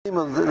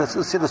Let's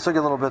see the sugi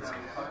a little bit.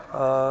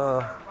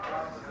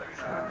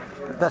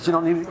 That you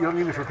don't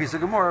need me for a piece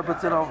of Gemara,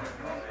 but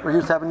we're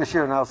used to having a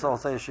shir now, so I'll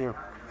say a shir.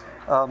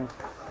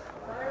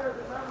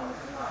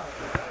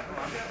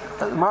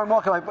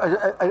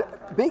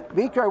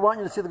 Baker, I want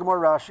you to see the Gemara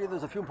Rashi.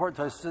 There's a few important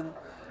places.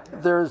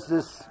 There's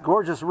this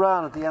gorgeous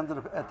round at the end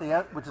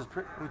which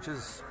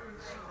is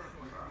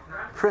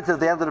printed at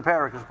the end of the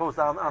parak as opposed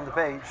to on the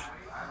page.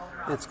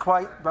 It's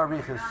quite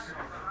barichus,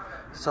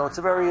 so it's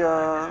a very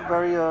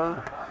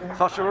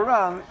chashuv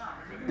round.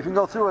 If you can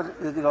go through it,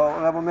 and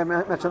I will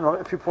mention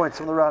a few points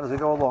from the round as we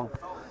go along.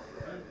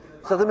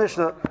 So the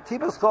Mishnah,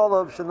 Tibas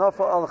Cholav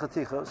Shenafa Al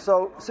Chaticha.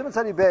 So Siman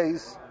Tzadi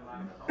Beis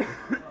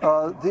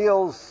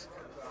deals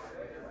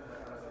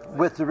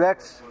with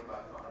direct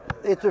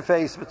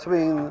interface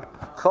between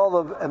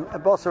Cholav and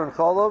Basar and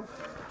Cholav.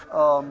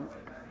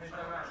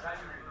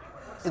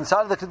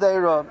 Inside of the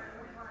Kedera,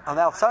 on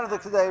the outside of the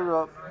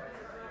Kedera,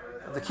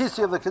 the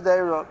Kisi of the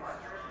Kedera.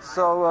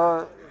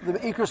 So the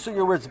Iker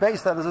Sugya where it's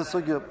based on is a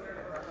Sugya.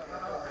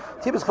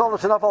 Tibas Cholav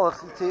Shenafa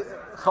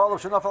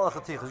Al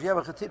Chaticha. You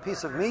have a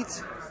piece of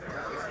meat,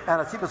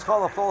 and a Tibas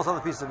Cholav falls on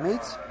the piece of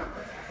meat.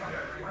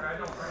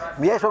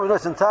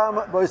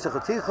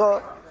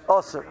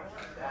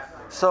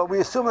 So we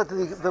assume that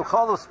the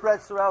cholav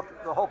spreads throughout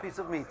the whole piece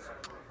of meat.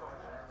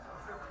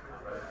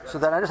 So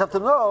then I just have to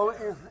know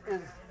is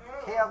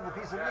can the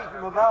piece of meat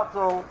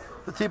mevatel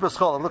the tibas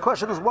cholav? The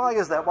question is, why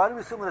is that? Why do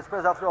we assume that it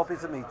spreads out through the whole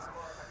piece of meat?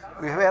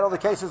 We have had other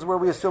cases where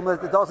we assume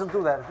that it doesn't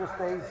do that. It just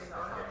stays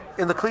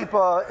in the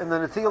klipa, in the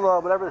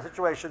netila, whatever the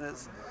situation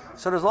is.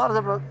 So there's a lot of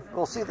different.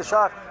 We'll see the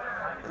shach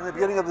in the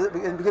beginning of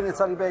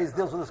Tzadi Beis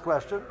deals with this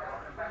question.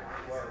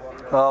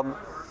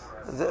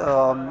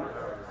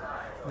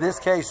 This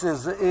case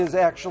is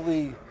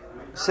actually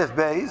Sif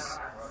Beis,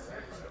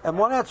 and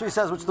one answer he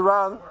says, which the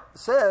Ran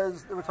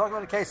says, that we're talking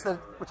about a case that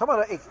we're talking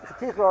about a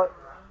chaticha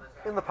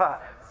in the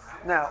pot.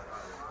 Now,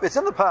 if it's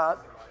in the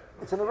pot,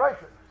 it's in the right,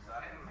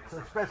 so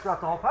it spreads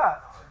throughout the whole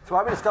pot. So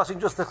why are we discussing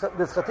just this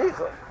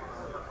chaticha?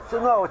 So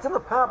no, it's in the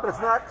pot, but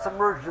it's not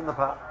submerged in the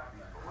pot.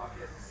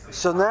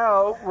 So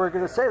now we're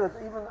going to say that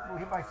even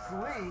by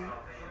Sli,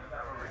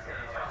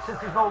 since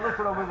there's no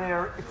liquid over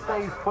there, it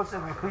stays put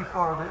in the klipa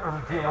or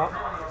the tila.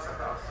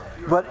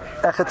 But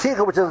a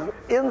chaticha, which is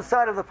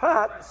inside of the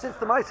pot, since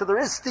the ma'isa, there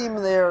is steam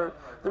there.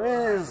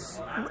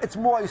 It's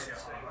moist,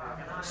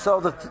 so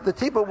the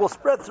tipa will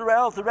spread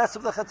throughout the rest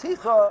of the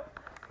chaticha,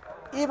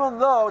 even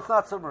though it's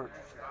not submerged.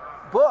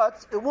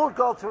 But it won't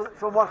go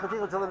from one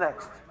chaticha to the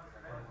next.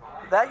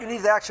 That you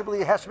need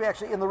it has to be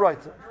actually in the right.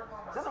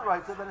 It's in the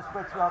right, then it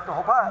spreads throughout the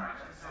whole pot.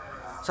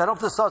 So I don't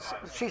have to start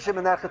shishim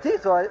in that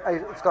chaticha,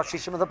 it's got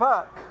shishim in the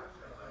pot.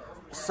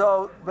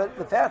 So, but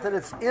the fact that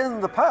it's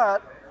in the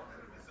pot,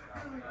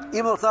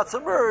 even though it's not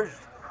submerged,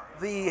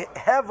 the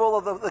hevel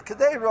of the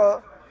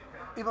kedera,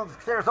 even if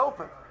the kedera is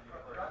open,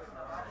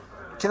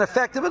 can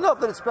effective enough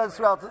that it spreads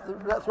throughout the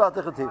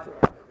chaticha.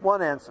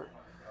 One answer.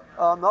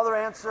 Another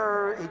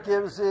answer he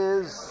gives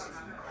is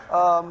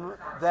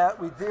that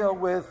we deal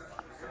with,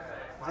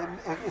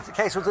 it's a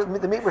case where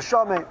the meat was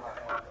shamein.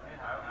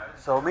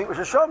 So meat was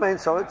a shamein,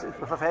 so it's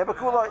with a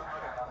fe'ebakuloi.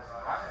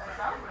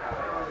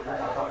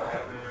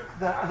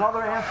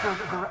 Another answer,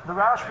 the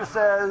Rashba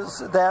says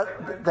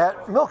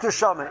that milk is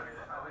shamein.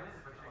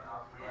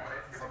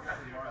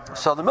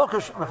 So the milk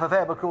is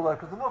fe'ebakuloi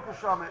because the milk is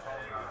shamein.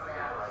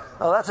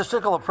 Now that's a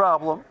particular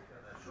problem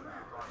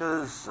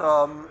because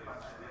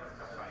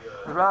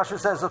the Rashba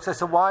says, okay,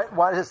 so why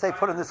does it stay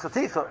put in this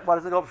chaticha? Why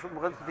does it go from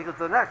one chaticha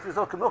to the next? There's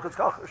no milk, it's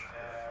kachish.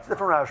 It's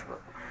different Rashba,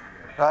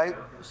 right?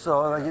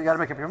 So you got to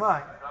make up your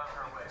mind.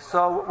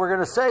 So we're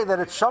going to say that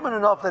it's shaman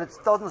enough that it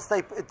doesn't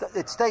stay.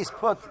 It stays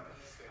put.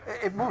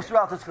 It moves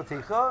throughout this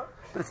chaticha,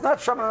 but it's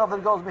not shaman enough that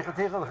it goes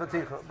mechaticha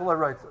l'chaticha below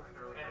right.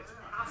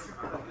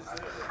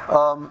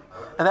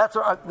 And that's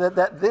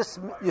that this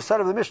Yisod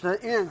of the Mishnah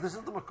is. This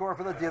is the makor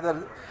for the idea that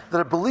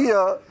a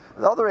belia.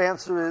 The other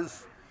answer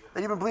is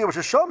that even belia which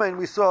is shaman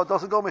we saw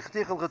doesn't go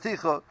mechaticha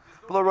l'chaticha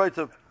below right.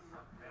 And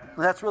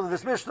that's really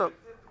this Mishnah.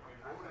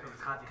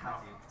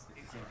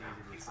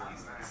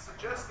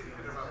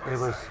 It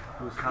was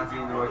Kati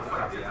in the right to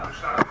Kati out.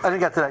 I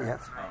didn't get to that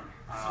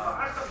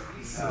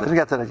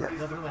yet.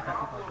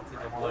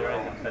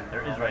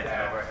 There is right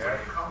over here.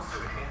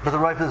 But the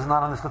right is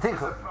not on this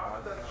chaticha.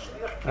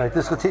 Right,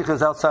 this chaticha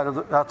is outside of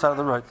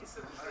the right.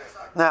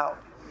 Now,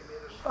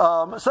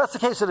 so that's the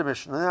case of the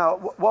Mishnah. Now,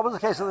 what was the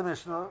case of the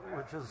Mishnah?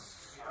 Which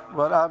is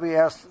what Avi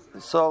asked.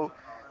 So,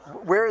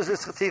 where is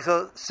this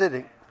chaticha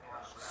sitting?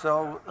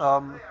 So,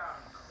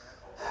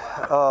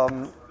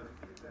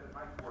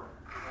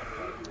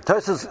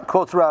 Tosfos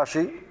quotes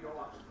Rashi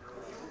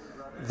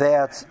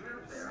that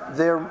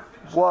there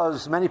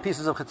was many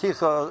pieces of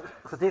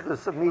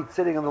chatichas of meat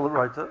sitting on the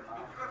right.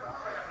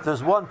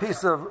 There's one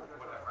piece of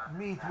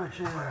meat which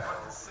is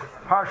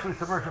partially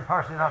submerged and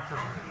partially not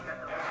submerged.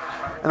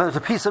 And there's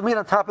a piece of meat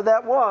on top of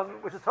that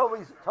one which is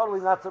totally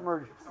not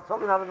submerged,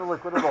 totally not in the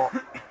liquid at all.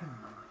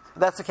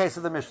 That's the case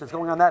of the Mishnah. It's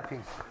going on that piece.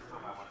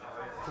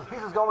 So the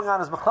piece is going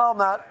on is machal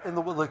not in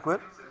the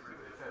liquid.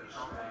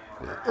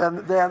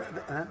 And then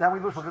we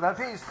look at that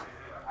piece.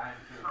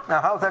 Now,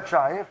 how is that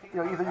shy?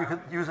 Either you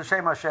could use a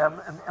Shem Hashem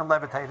and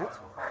levitate it,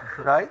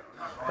 right?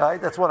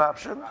 Right. That's one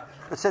option.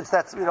 But since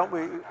that's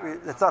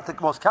it's not the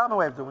most common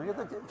way of doing it.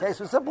 The case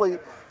was simply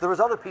there was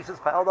other pieces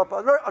piled up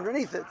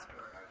underneath it.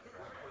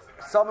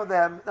 Some of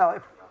them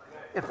now,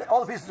 if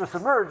all the pieces are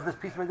submerged, this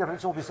piece may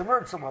definitely will be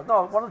submerged somewhat.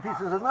 No, one of the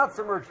pieces is not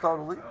submerged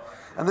totally,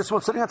 and this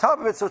one's sitting on top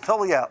of it, so it's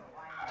totally out.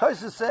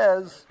 Tosfos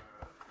says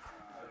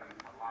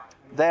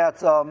that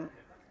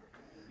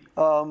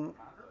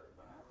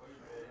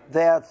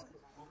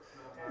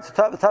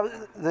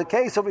the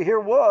case over here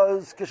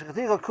was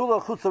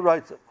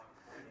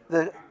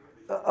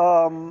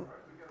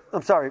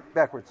I'm sorry,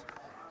 backwards.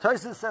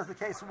 Tosfos says the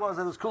case was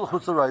that it was kula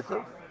chutz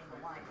l'roitov,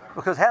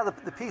 because had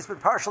the piece been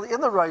partially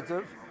in the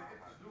roitov,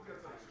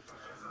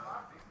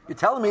 you're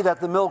telling me that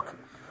the milk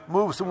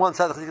moves from one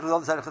side of the chaticha to the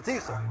other side of the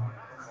chaticha.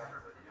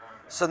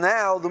 So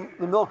now the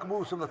milk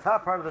moves from the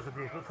top part of the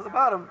chaticha to the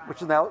bottom,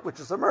 which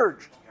is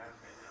submerged.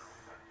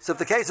 So if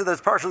the case is that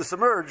it's partially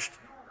submerged,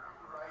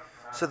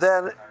 so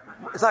then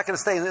it's not going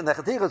to stay in the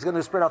chaticha; it's going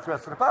to spread out the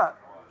rest of the pot.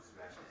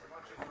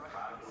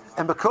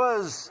 And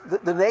because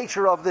the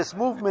nature of this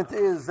movement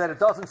is that it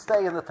doesn't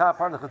stay in the top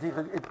part of the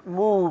chaticha, it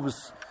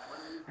moves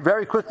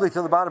very quickly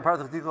to the bottom part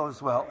of the chaticha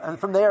as well, and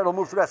from there it'll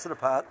move the rest of the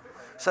pot.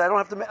 So I don't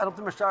have to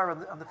mashar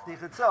on the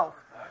chaticha itself.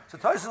 So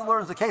Tosfos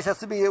learns the case has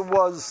to be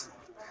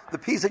the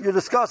piece that you're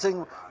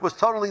discussing was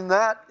totally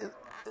not,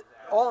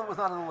 all of it was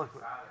not in the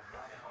liquid.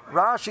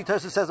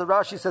 Tosfos says that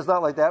Rashi says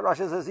not like that.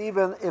 Rashi says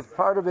even if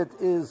part of it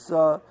is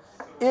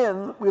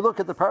in, we look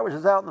at the part which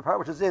is out and the part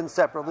which is in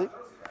separately.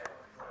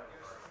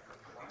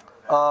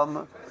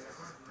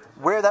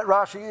 Where that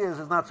Rashi is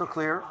not so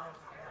clear.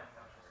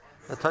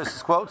 That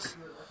Tosfos quotes,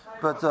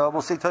 but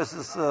we'll see.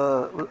 Tosfos,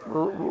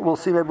 we'll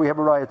see. Maybe we have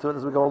a riot to it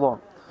as we go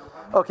along.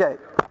 Okay,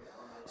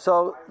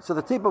 so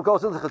the tipa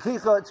goes into the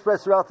chaticha. It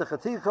spreads throughout the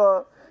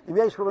chaticha.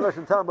 Near a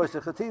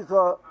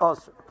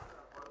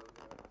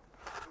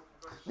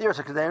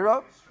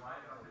kedera.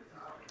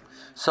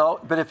 So,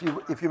 but if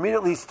you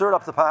immediately stir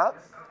up the pot,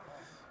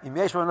 then we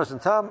don't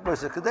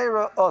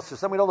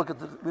look at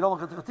the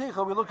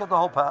chaticha. We look at the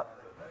whole pot.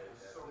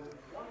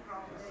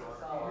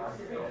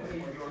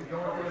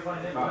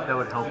 That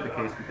would help the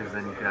case because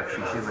then you could have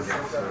shishim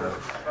against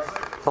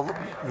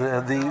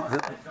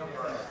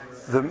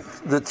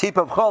the tip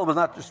of chol was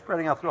not just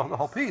spreading out through the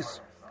whole piece,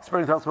 it's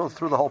spreading out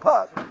through the whole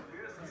pot.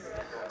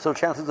 So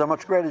chances are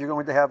much greater you're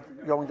going to have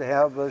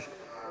a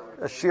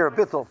sheer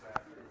bittul.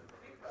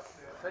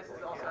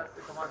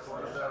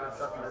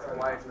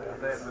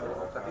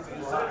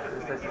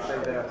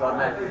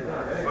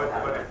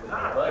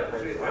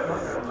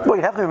 Well,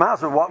 you have to be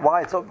master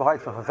why it's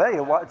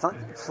mechafei. Why it's not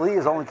sli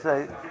is only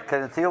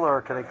kenetil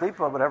or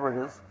keneklipa, whatever it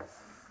is.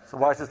 So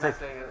why is this take?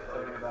 Something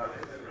about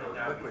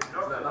liquid.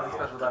 There's nothing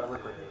special about a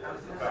liquid.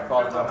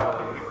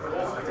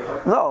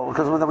 No,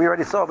 because we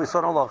already saw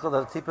no loch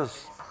that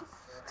tipas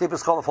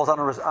chol falls on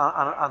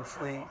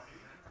sli.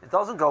 It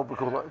doesn't go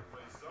b'kula.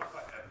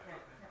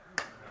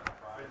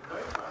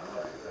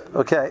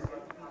 Okay.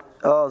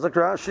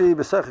 Zakrashi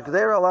b'sech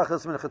kedera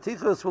alachas min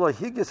chatichas v'lo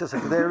higis es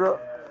kedera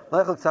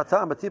lechel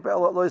tatam b'tipa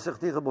elo lo yisech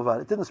chaticha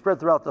b'vad. It didn't spread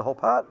throughout the whole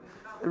pot.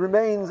 It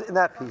remains in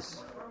that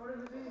piece.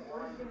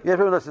 You have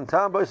to understand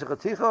tam b'yisech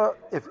chaticha.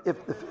 If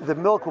the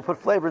milk will put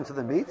flavor into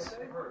the meats.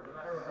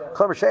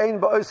 Chamer she'ein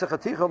b'yisech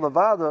chaticha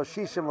levada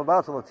shishim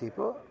levata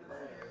latipa.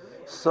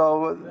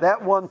 So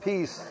that one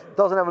piece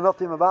doesn't have enough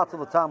to levata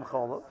latam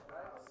cholav,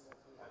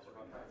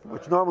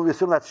 which normally we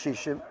assume that's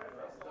shishim.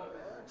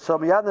 So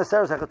miyad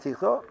neser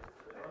zechaticha.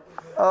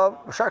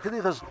 B'shar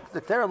kedichas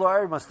the ter lo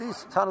ari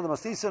mastis tana the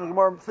mastis and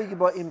gemar thinking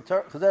about im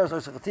ter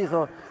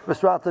zechaticha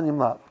v'sratan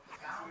imlav.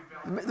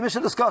 The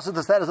Mishnah discusses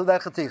the status of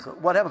that chaticha.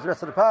 What happens to the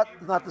rest of the pot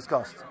is not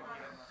discussed.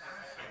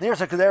 Near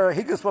sekadera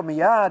higas ba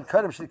miyad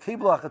kadem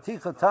shekibla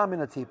chaticha tam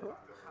in a tipa.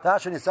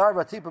 Dashan yisar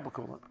v'tipa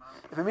b'kulan.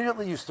 If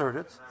immediately you stirred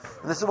it,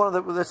 and this is one of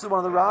the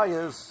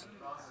rayas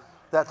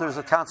that there's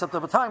a concept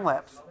of a time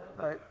lapse,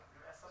 right?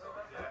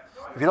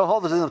 If you don't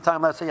hold this in the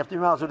time lapse, so you have to be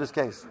miles with this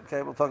case.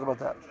 Okay, we'll talk about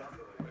that.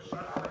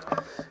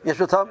 So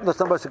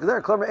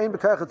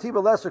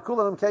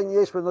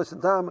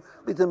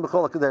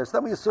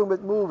then we assume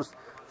it moves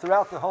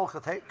throughout the whole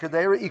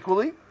kedera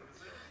equally,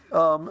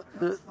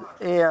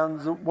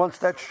 and once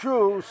that's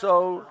true,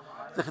 so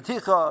the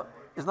chaticha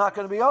is not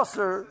going to be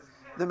usher.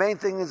 The main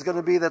thing is going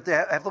to be that they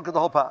have to look at the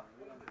whole pot.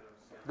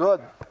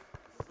 Good.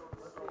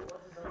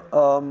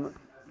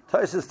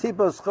 Taisis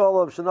tipas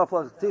cholav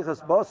shenafla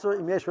chatichas baser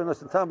im yesh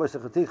v'nos tam b'yis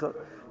chaticha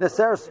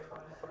nesers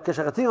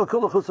keshachaticha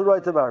kula chutz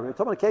l'roita bar. We're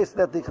talking about a case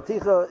that the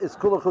chaticha is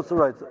kula chutz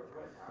l'roita.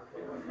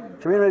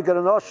 Shemina got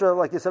an osha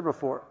like you said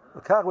before.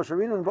 L'kach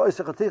v'sharina b'yis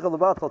chaticha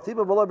levat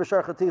l'tiba v'lo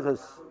b'shar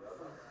chatichas.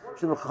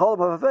 Shem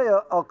cholav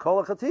ha'vavea al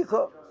kol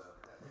chaticha.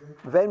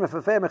 V'vein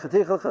mefafei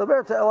mechaticha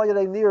l'chaberta el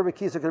yadei nir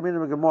v'kisa k'ramina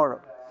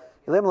v'gemora.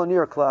 Yilem lo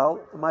nir klal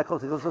Michael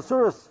tichas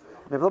l'suras.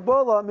 So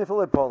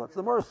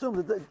the more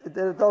assumes that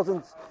it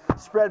doesn't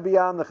spread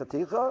beyond the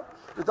chaticha.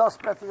 It does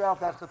spread throughout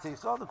that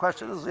chaticha. The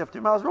question is, you have to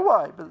be miles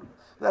why, but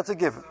that's a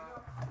given.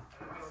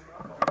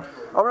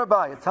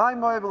 Rabbi, time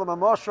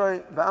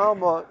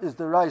ba'alma is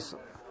the raisa.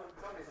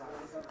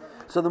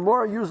 So the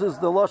more uses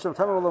the lashon of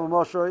Tamar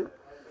Moshe,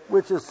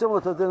 which is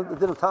similar to the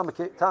din of Tam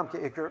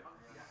Ke'ikr.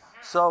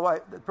 So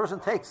the person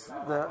takes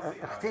the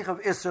Chtich of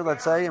Isser,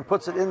 let's say, and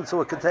puts it into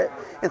a heter,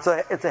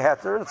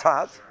 and it's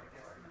hot.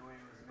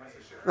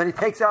 Then he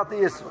takes out the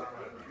Isser.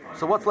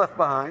 So what's left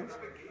behind?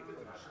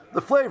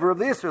 The flavor of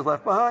the Isser is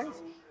left behind.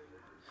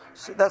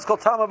 So that's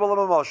called Tamar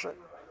Moshe.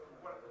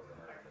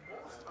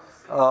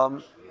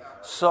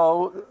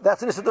 So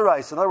that's an Isser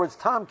D'Oraisa. In other words,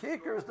 Tam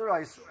Ke'ikr is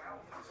D'Oraisa.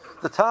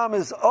 The Tam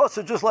is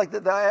also just like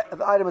the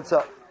item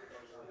itself.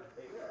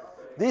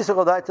 These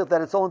are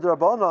that it's only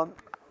D'Rabbanan,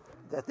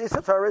 that this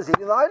Torah is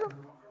eating the item.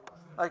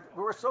 Like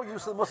we're so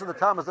used to most of the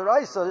Tam as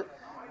D'Oraisa,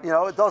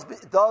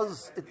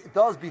 it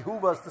does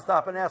behoove us to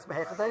stop and ask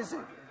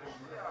Mehechatesi.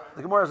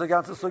 The Gemara has a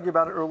ganze sugi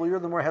about it earlier.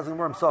 The more has the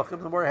more himself. The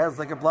more has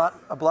like a blot,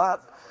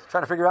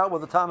 trying to figure out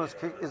whether Tam is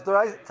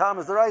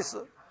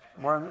D'Oraisa.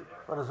 More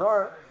what is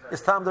Zohar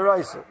is Tam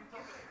D'Oraisa.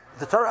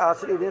 The Torah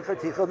actually didn't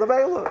chaticha the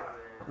veilu.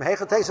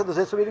 Mehechatesi the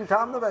zitz eating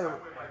Tam the veilu.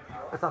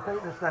 That's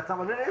not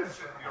what it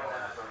is.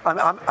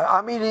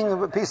 I'm eating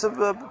a piece of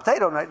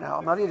potato right now.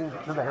 I'm not eating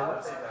the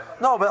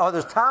veilu. No, but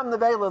there's Tam the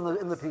veilu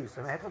in the piece.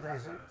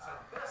 Mehechatesi.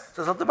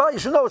 So you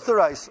should know it's the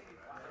rice.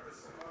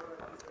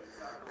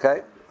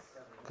 Okay?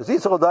 Because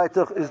Yitzchak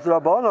Daitach is the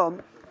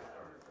Rabbanon.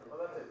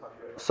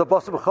 So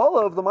Basar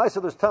B'Cholav, the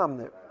Maisa, there's Tam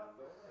there.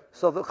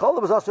 So the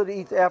Cholav is also to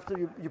eat after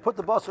you put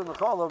the Basar in the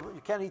Cholav.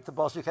 You can't eat the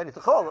Basar, you can't eat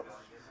the Cholav.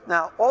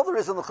 Now, all there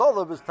is in the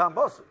Cholav is Tam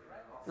Basar.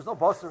 There's no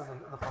Basar in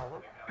the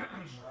Cholav.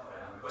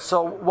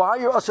 So why are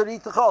you also to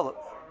eat the Cholav?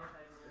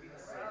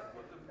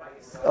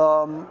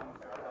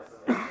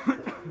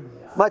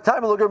 My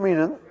time will look at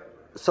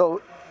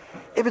So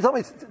if you tell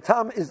me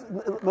Tam is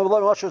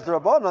Mevlah Moshe is the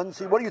Rabbanon,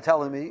 see, what are you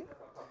telling me?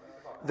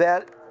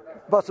 That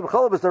Basar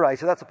B'Cholav is the right,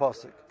 so that's a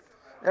pasuk.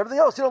 Everything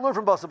else you don't learn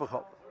from Basar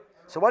B'Cholav.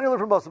 So why do you learn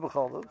from Basar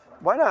B'Cholav?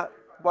 Why not?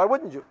 Why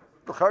wouldn't you?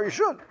 You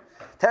should.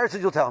 Terry said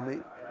you'll tell me.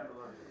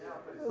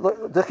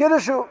 The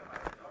Chiddush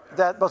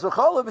that Basar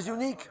B'Cholav is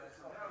unique.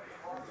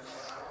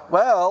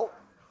 Well,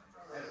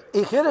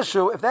 if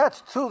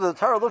that's true, the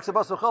Torah looks at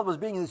Basar B'Cholav as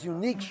being this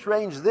unique,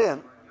 strange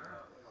din.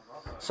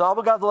 So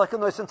Avogad Lekan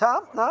Nois and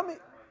Tam Nami.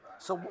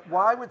 So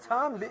why would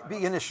Tam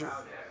be an issue?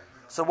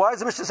 So why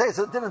does the Mishnah say it's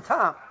a din in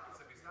Tam?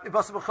 If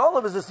Basar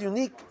B'Cholav is this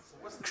unique,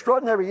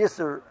 extraordinary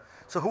Yisr,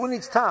 so who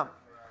needs Tam?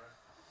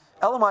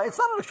 Elamai, it's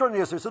not an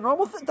extraordinary Yisr, it's a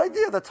normal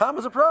idea that Tam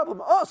is a problem.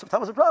 Oh, so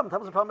Tam is a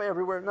problem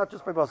everywhere, not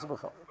just by Basar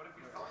B'Cholav.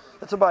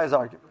 That's Abaya's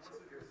argument.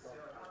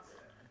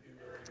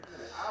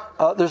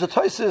 There's a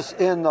Tosfos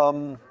in,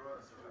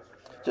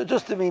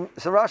 just to mean,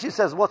 so Rashi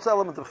says, what's the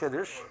element of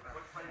Chiddush?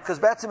 Because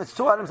Batsim, it's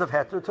two items of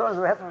Heter, two items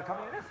of Heter are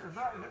coming in.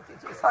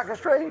 It's not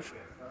strange.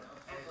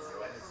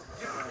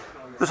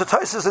 There's a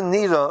Tosfos in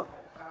Nida.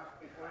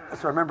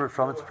 That's where I remember it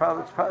from. It's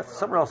probably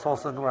somewhere else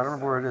also. I don't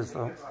remember where it is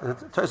though.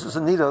 Tosfos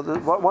in Nida.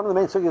 One of the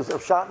main sugyas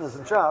of Shatnez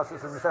and Shas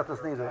is in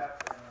Mesechtas Nida.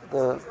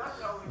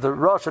 The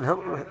Rosh and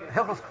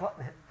Hilchos.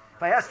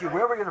 If I ask you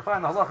where we're going to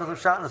find the halachas of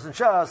Shatnez and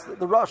Shas,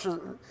 the Rosh is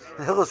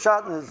Hilchos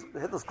Shatnez,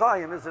 Hilchos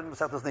Klayim is in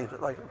Mesechtas Nida.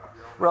 Like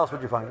where else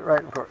would you find it?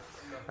 Right, of course.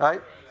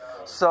 Right.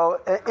 So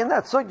in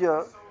that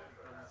sugya,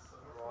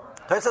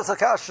 Tosfos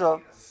Akasha,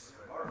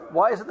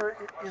 why isn't there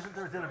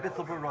a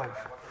bittul b'roiv?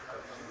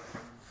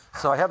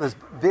 So I have this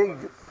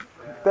big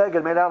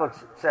beged made out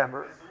of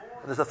samar,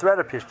 and there's a thread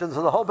of pishtin,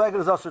 so the whole beged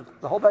is also.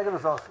 The whole beged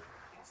is also.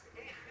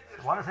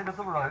 Why does it say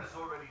bittul b'roiv?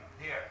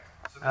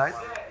 Right.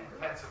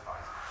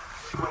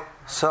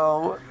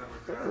 So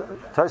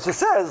Tosfos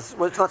says,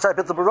 well, it's not say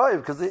bittul b'roiv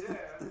because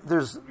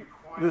there's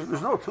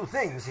no two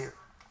things here.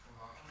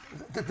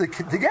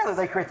 Together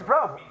they create the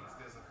problem.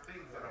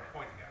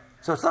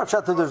 So it's not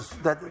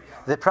that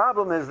the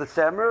problem is the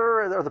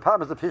semer, or the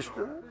problem is the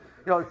pishtin.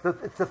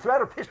 It's the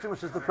thread of pishtin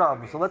which is the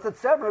problem. So let the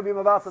semer be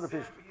about to the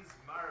pishtin.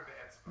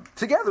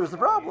 Together is the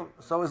problem.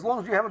 So as long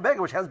as you have a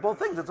beggar which has both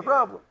things, it's a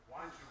problem.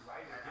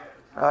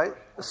 Right?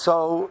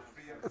 So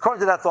according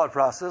to that thought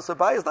process,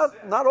 Abai is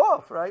not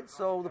off, right?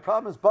 So the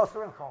problem is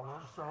Basar and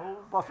Cholav. So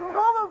Basar and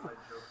Cholav.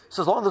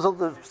 So as long as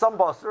there's some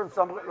Basar and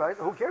some, right?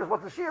 Who cares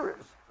what the shear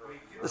is?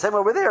 The same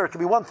over there, it could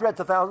be one thread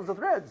to thousands of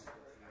threads.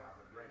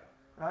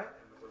 Right?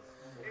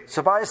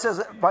 So Abai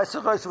says,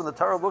 when the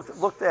Torah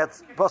looked at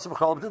Basar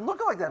B'Cholav, it didn't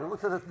look like that. It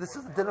looked at this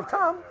is the din of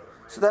Tam.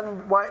 So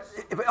then why,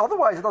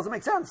 otherwise it doesn't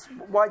make sense.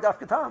 Why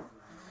Dafka Tam?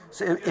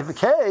 So if it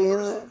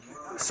came,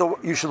 so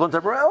you should learn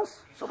everywhere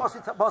else. So that's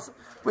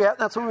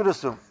what we would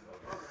assume.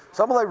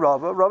 So Amalei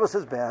Rava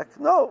says back,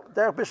 no,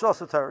 Derech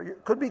Bishlas Torah.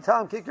 Could be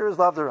Tam Kikar is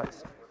Lav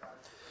Deraisa.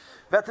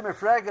 Vetem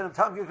Efrag and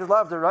Tam Kikar is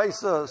Lav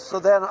Deraisa. So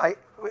then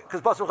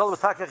because Basar B'Cholav was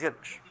Taka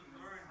Chiddush.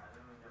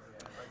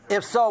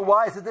 If so,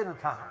 why is it din of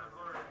Tam?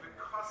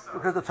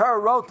 Because the Torah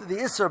wrote the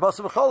Isser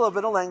Basar B'Cholav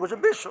in a language of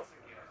Bishul.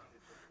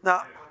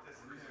 Now,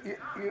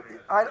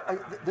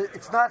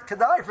 it's not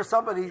kedai for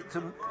somebody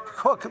to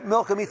cook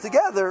milk and meat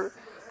together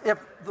if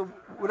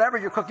whatever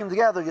you're cooking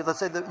together, let's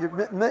say that your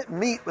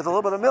meat with a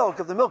little bit of milk,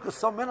 if the milk is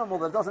so minimal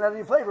that it doesn't add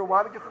any flavor,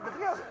 why would you cook it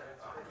together?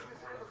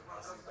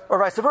 Or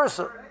vice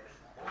versa.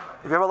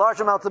 If you have a large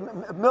amount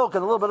of milk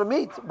and a little bit of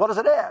meat, what does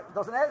it add? It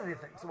doesn't add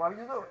anything. So why would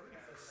you do it?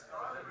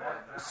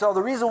 So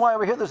the reason why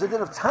over here there's a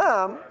din of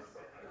tam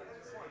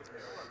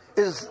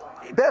is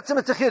be'etzem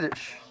it's a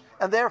chiddush,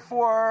 and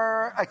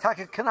therefore I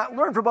cannot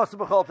learn from Basar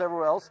B'chol to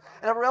everywhere else,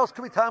 and everywhere else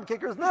could be tam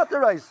kickers, not the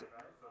rice.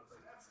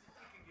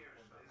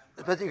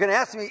 But you're going to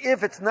ask me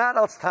if it's not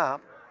else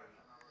tam.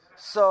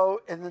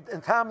 So and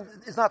tam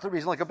is not the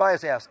reason, like Abai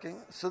is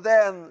asking. So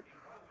then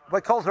by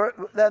Basar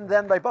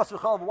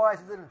B'chol, why is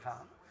it in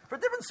tam? For a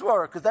different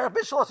swara, because they're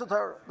bishul the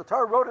Torah. The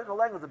Torah wrote it in the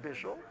language of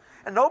bishul,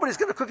 and nobody's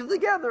going to cook it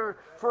together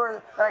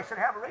for that I should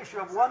have a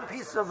ratio of one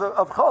piece of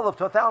cholov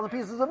to 1,000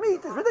 pieces of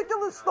meat. It's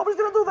ridiculous. Nobody's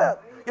going to do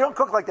that. You don't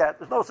cook like that.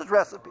 There's no such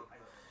recipe.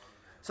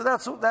 So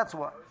that's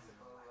why.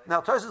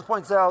 Now Tosfos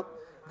points out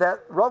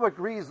that Rav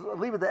agrees,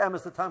 leave it the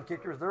emes, the tam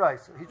kicker is the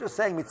rice. He's just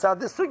saying mitzad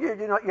this figure,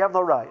 you have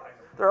no right.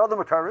 There are other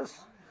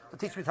makaris to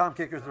teach me tam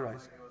kicker is the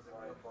rice.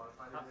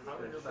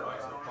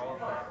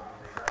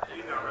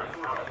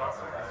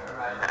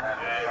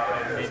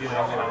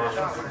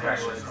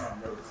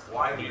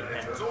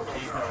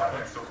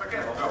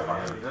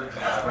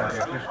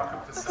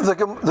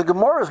 The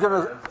Gemara is going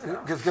to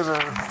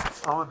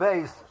on the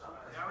base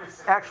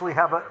actually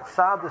have a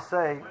sad to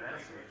say.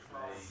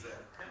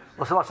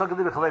 So it's not going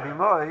to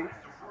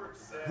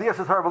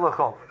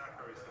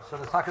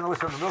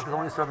listen to the milk;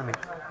 it's only on the meat.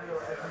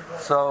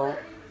 So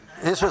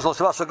so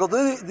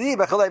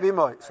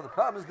the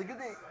problem is the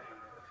gedi.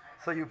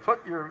 So you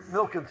put your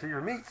milk into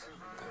your meat.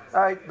 All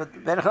right, but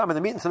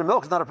the meat into the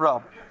milk is not a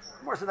problem.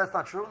 More so that's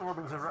not true. The more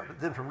brings a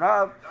din from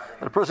Rav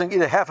that a person can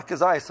eat a half a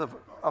kazayis of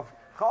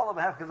cholov,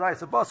 a half a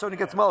kazayis of basar, and he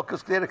gets milk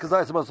because he ate a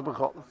kazayis of basar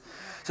b'cholov.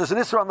 So it's an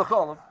isra on the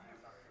cholov,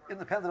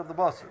 independent of the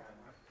basar.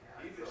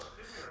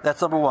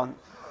 That's number one.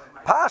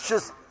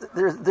 Pashas,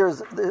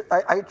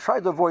 I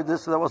tried to avoid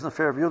this, so that wasn't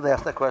fair of you. They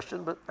asked that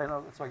question, but I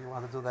know that's why you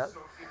want to do that.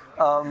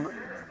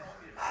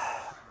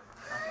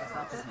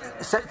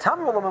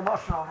 Tamar Olam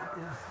Hamashal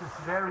is this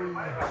very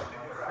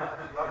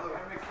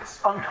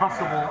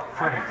uncomfortable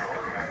phrase.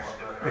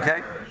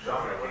 Okay?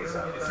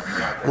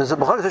 There's a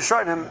B'chagos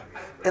Hashonim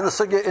in the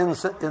sugya in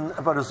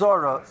Avodah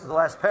Zarah, the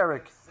last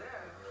parak,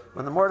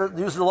 when the Mordor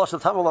uses the lashon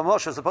of Tamar Olam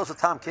Hamashal as opposed to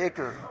Tam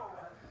Keker.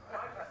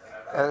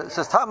 It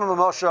says Tamar Olam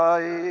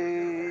Hamashal,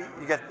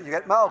 you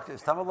get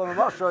malchus. Tamar Olam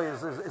Hamashal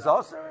is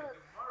also,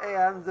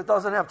 and it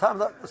doesn't have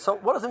time. So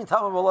what does it mean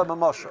Tamar Olam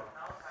Hamashal?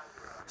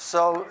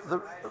 So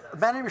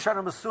many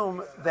Rishonim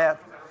assume that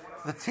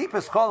the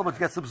tipus cholov, which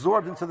gets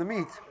absorbed into the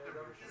meat,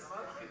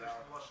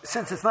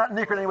 since it's not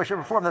nikr in any way, shape,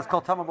 or form, that's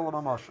called tamar olam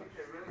hamashal.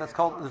 That's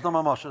called, there's no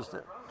mamashas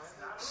there.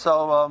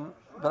 So,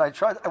 but I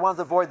wanted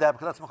to avoid that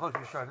because that's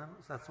machlokes Rishonim.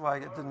 So that's why I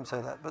didn't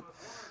say that. But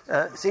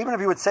so even if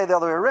you would say the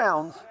other way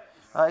around,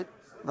 right?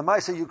 The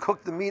ma'aseh you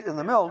cook the meat in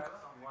the milk,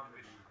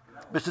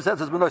 which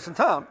says it's benois and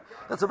tam.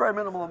 That's a very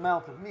minimal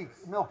amount of meat.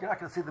 Milk, you're not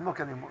going to see the milk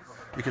anymore.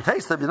 You can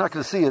taste it, but you're not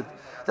going to see it.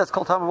 That's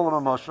called tamar olam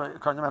hamashal,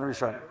 according to Mani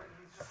Rishonim.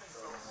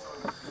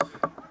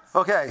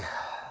 Okay.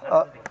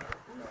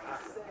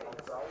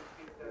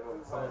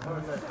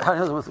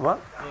 With what?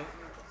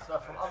 So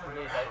from other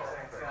days,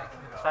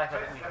 the fact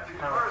that we count the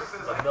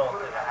milk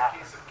in a half,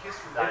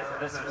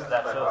 that shows us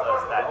that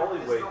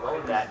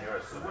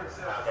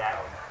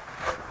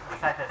the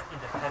fact that it's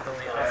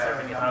independently on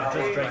serving, if you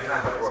just drink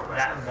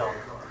that milk,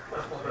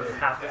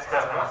 half,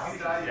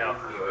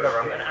 whatever,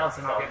 an ounce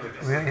of milk.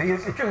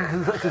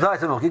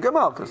 You get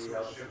milk.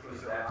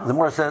 The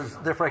Gemara says,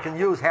 therefore I can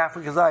use half a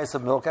kazayas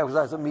of milk, half a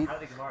kazayas of meat. How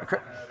did the Gemara know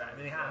that? I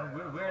mean,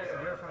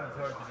 where from the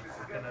Torah do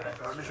we know that's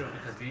true?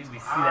 Because we see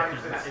that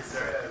there's an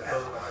issur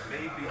both on the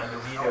meat and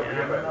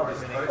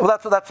the milk. Well,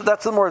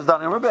 that's the more is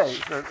done in Rebbe.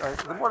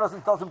 The more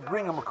doesn't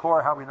bring a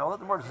makor how we know that.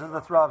 The more says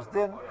that's Rav's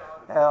din.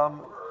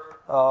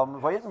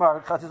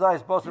 Vayitmar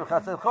chatzizayis boser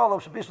chatzei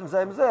cholov shebishn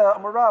zeh zeh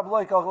amarav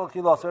loikal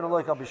kilos and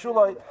loikal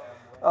bishuloi.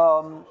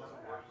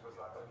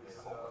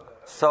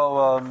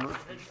 So.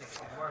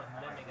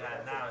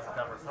 Now is the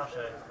double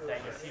pasha that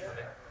you see from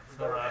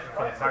the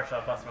parsha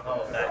of Basar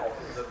B'chol that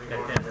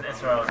there's an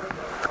Israel.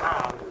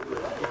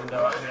 Even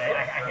though I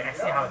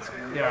see how it's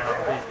clear and I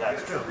believe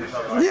that's true.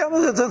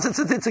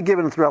 Yeah, it's a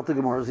given throughout the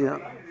Gemaras.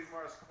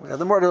 Yeah,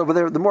 the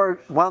more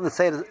one that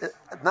say it,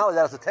 not only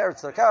that it's a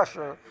teretz or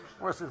kasha,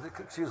 more says,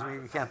 excuse me,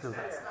 you can't do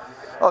that.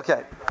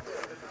 Okay,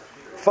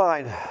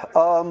 fine.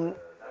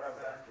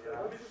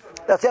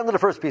 That's the end of the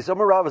first piece.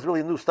 Amar Rav is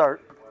really a new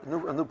start,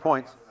 a new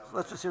point. So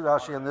let's just see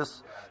Rashi on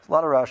this. There's a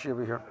lot of Rashi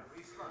over here.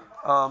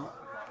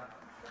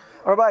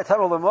 Rabbi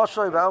Tamar Olam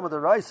Hamashal ba'alma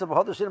deraisa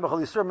b'hodar shina b'chol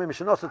yisur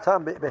mimishnos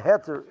tam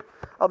beheter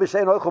al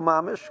b'shein oichel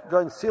mamish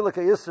going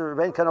silika yisur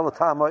vein kanal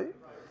tamoy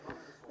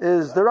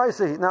is the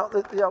Raisa. Now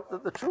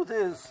the truth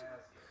is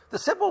the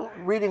simple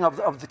reading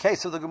of the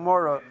case of the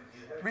Gemara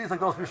reads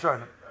like those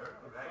Rishonim.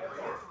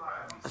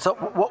 So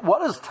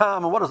what is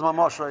tam and what is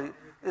mamashal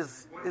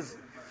is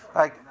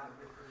like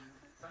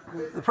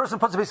the person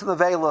puts a piece of the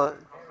vela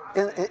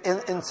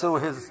into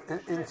his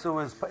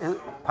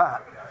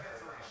pot.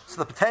 So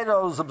the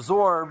potatoes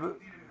absorb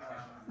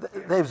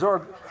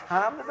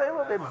tam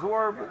nevela, they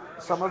absorb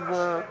some of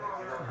the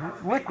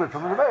liquid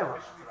from the nevela,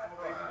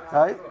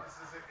 right?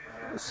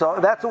 So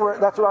that's what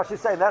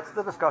Rashi's saying. That's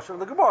the discussion of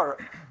the Gemara.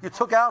 You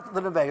took out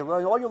the nevela,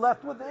 and all you're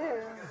left with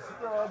is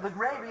the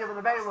gravy of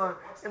the nevela.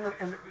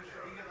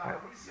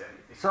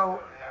 So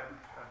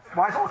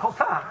why is it called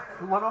tam?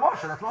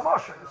 That's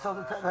mamosha. So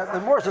the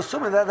Gemara is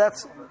assuming that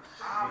that's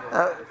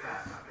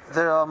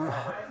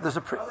there's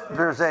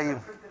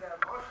a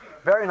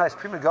very nice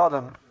Prima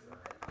Gadim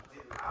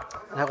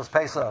in Hilchos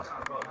Pesach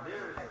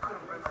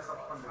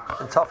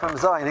in Tafim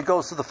Zayin. He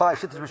goes to the 5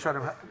 shittas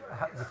Rishonim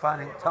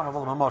defining tam of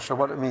mamosha,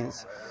 what it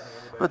means.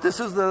 But this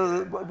is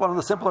one of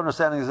the simple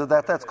understandings of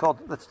that's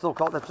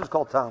just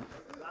called tam.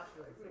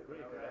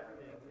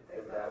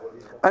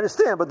 I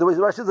understand, but the way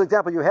Rashi's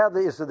example, you had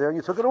the issa there and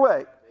you took it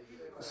away.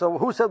 So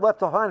who said left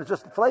behind is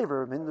just the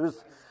flavor? I mean,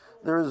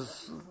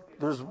 there's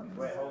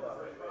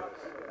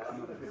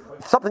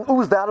something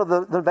oozed out of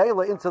the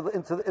vela into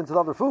the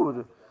other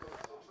food.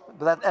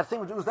 But that thing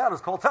which oozed out is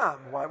called tam.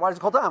 Why is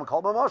it called tam? It's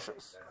called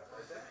mamoshes.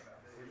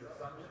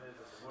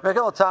 Make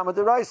it tam with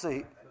the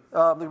raisi.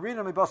 The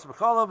rina mi basa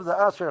b'chalav, the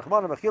asher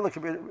echman b'chila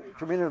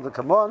kamina the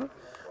kamon.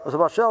 As a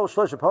bashel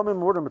shlosh apamim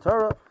mortar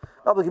matara.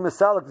 Abli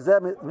misalik zeh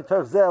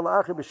mitar zeh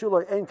la'achir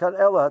b'shuloi ein kan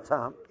ela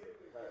hatam.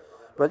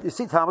 But you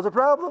see, tam is a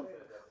problem.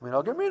 We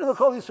know Gemina the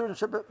call these certain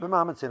ship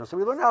b'mamatzina. So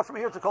we learn now from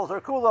here to call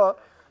Tarkula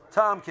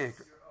tam cake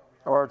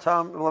or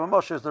tam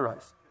Moshe is the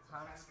rice.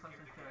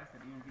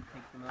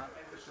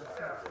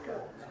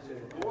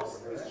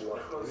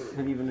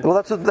 Well,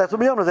 that's what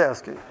Miyam was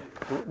asking.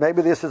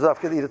 Maybe this is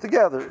after eat it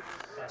together.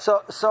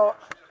 So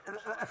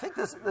I think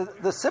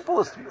the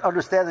simplest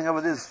understanding of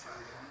it is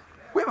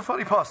we have a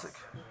funny pasuk.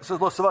 It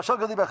says Lo savashal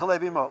gali b'chalei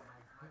b'imo,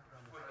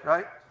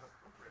 right?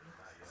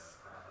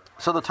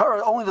 So the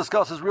Torah only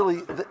discusses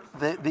really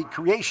the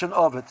creation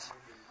of it.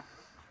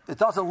 It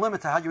doesn't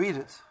limit to how you eat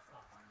it.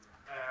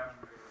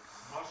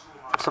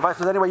 So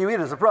if any way you eat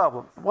it is a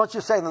problem. Once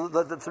you say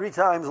the 3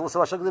 times it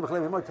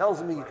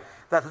tells me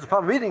that there's a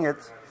problem eating it,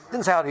 it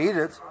didn't say how to eat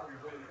it.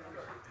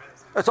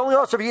 It's only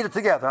also if you eat it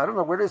together. I don't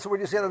know, where do you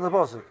say that in the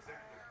pasuk?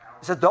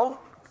 He said, don't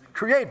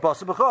create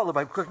basa b'chala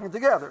by cooking it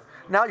together.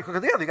 Now you cook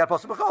it together, you got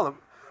basa b'chala.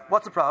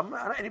 What's the problem?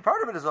 Any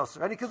part of it is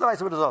usher. Any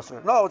kizayis of it is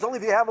usher. No, it's only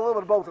if you have a little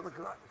bit of both of the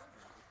kizayis.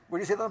 Where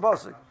do you see that in the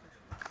pasuk?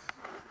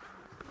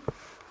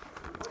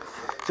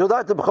 So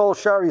that the b'chol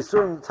shari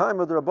yisurim the time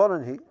of the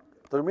rabbanon he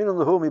the reminum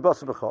lehu mi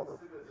basa b'chala.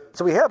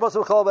 So we have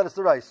basa b'chala, but it's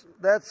the rice.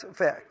 That's a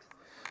fact.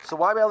 So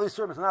why by all these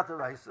service not the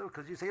rice?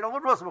 Because you say you don't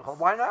want basa b'chala.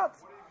 Why not?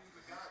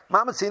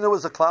 Mamatzina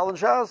was a klal and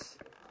shas,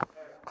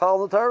 klal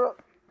in the Torah.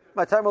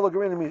 My time will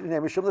agree name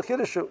mishum the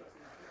chiddushu.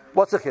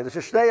 What's the chiddush?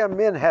 Shnei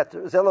min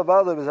heter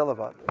zelavad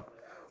zelavad.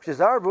 Which is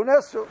arbu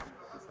nesu.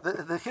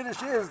 The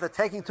chiddush is that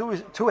taking two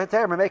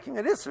heterim and making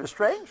an isser is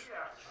strange.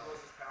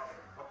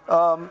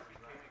 The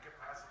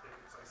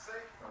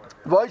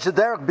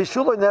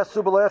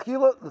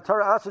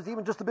Torah asks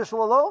even just the bishul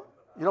alone.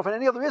 You don't find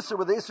any other isser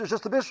where the isser is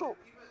just the bishul.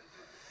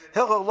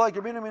 So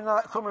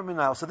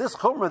this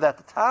chumrah that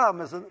the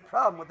tam is a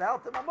problem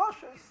without the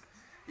mamoshes,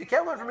 you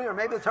can't learn from here.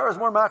 Maybe the Torah is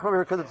more machmir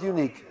here because it's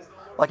unique.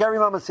 Like every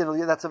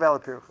mamatzina, that's a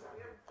valid period.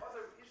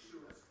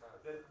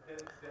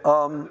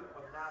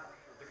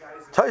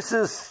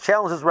 Tosfos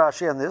challenges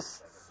Rashi on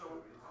this,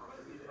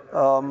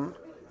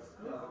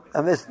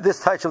 and this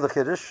type of the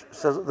Kiddush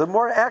says the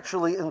more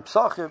actually in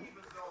Psachim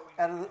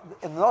and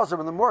in Nazir,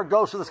 the more it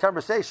goes to this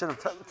conversation of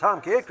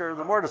Tam Ke'ikr,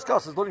 the more it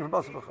discusses learning from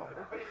Basa B'chol.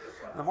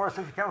 The more it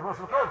says you can't from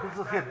Basa B'chol, because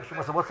it's a Kiddush.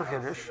 What's the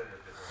Kiddush?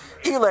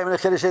 Elam and the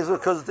Kiddush is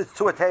because it's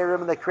 2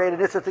 Ateirim and they create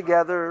an Issa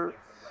together.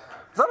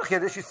 It's not a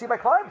Kiddush, you see by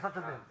climbing such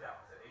a thing.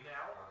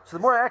 So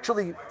the more it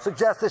actually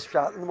suggests this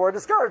shot, and the more it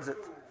discards it.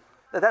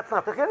 That's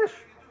not the Kiddush.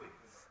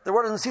 The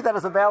word doesn't see that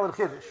as a valid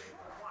Kiddush.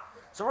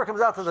 So where it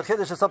comes out to the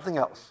Kiddush is something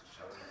else.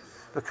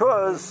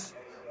 Because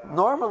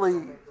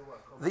normally,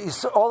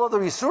 all other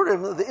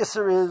Isurim, the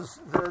Isser is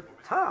the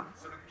Tam.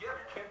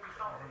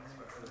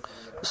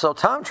 So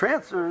Tam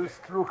transfers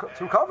through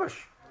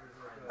Kavish.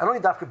 I don't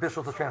need Dafka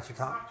Bishul to transfer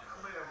Tam.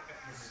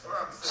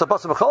 So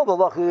Basa B'chol, the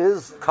Lach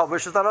is,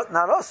 Kavish is not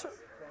Usr.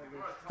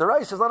 The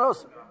rice is not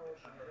Usr.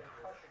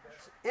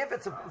 If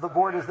the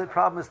board is the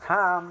problem is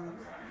Tam,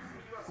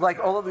 like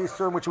all of these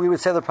terms, which we would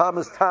say the problem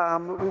is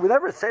tam, we would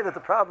never say that the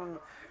problem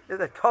is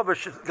that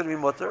kavish is going to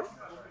be mutter.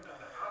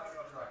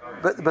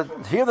 But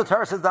here the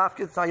Torah says dafka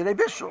it's ayinei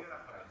bishul.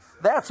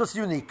 That's what's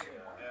unique.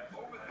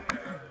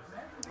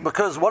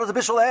 Because what does the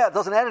bishul add? It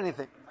doesn't add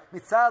anything.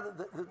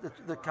 Mitzad,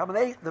 the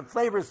combination, the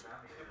flavors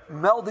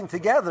melding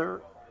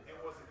together.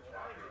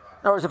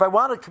 In other words, if I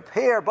want to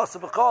compare basa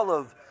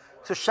b'cholav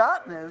to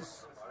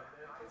shatnez,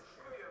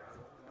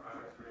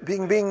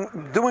 doing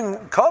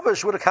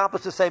kavish would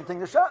accomplish the same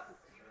thing as shatnez.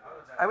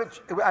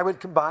 I would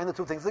combine the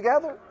 2 things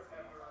together.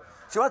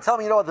 So you want to tell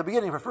me, at the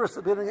beginning, just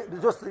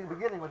the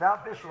beginning,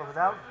 without bishul,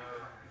 without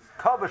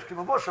kavish,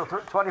 kimabushal,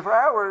 24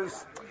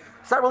 hours,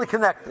 it's not really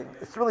connecting.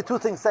 It's really 2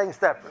 things saying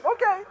separate.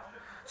 Okay.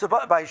 So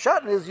by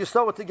shatnez, you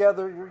sew it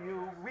together,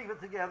 you weave it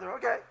together.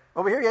 Okay.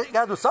 Over here, you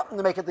got to do something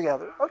to make it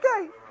together.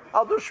 Okay.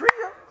 I'll do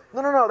shriya.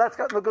 No, that's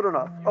not good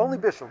enough. Only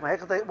bishul.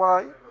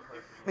 Why?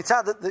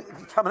 Mitzad, the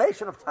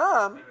combination of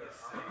tam,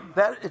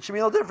 that it should be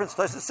no difference.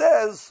 Tosfos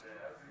says,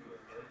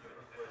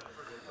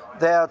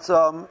 that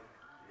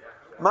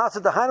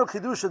Matzah Dahainu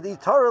Chidusha the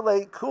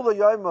Tarale Kula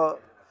Yaima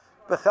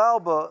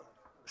Bechalba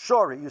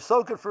Shori. You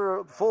soak it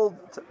for a full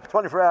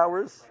 24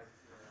 hours.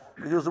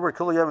 We use the word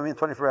Kula Yaima means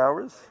 24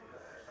 hours.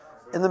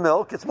 In the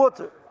milk, it's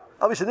mutter.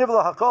 Abishu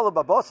Nivla Hakala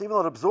Babas, even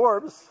though it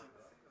absorbs.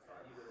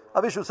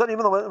 Abishu said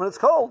even though when it's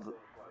cold.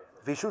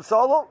 Vishu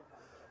Solo,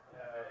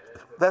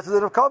 that's a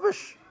bit of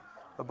Kavish.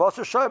 But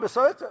that's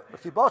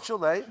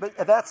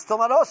still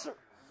not Osir.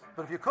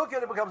 But if you cook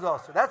it, it becomes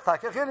Osir. That's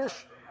like a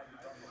Kiddush.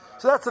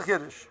 So that's a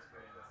Kiddush.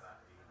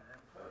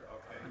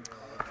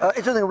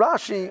 Interesting,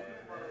 Rashi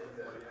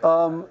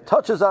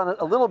touches on it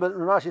a little bit in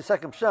Rashi's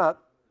second shot.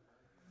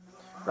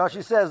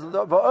 Rashi says,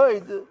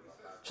 V'oid,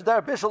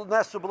 Shadar Bishul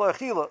Nesru B'lo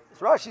Achila.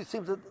 So Rashi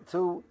seems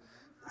to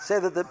say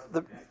that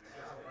the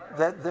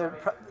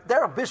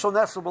Bishul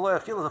Nesru B'lo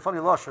Achila is a funny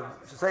lashon.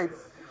 To say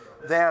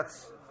that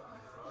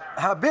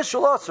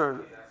Habishul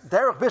Osir,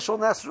 Derech Bishul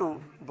Nesru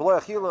B'lo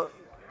Achila,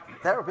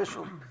 Derech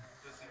Bishul.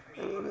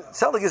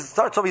 Sounds like it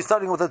starts off, he's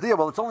starting with a deal.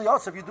 Well, it's only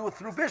us if you do it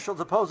through Bishul,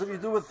 as opposed if you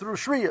do it through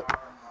Shriya.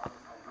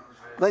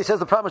 Then he says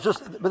the problem is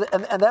just,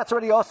 and that's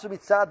already also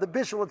mitzad the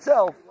Bishul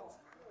itself.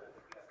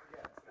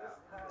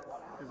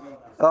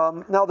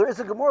 Now there is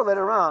a Gemara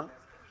later on.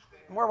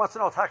 Gemara wants to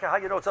know how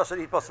you know it's us to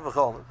eat basar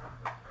v'cholim,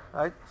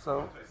 right?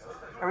 So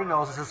everyone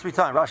knows it's just 3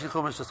 times. Rashi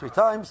Chumash just 3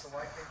 times.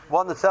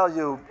 One to tell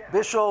you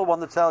Bishul, one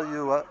to tell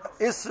you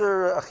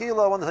Isser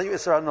Achila, one to tell you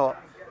Isser Hano.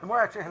 The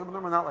Gemara actually has a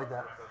number not like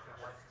that.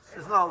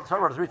 There's no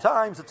Torah 3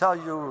 times to tell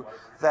you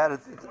that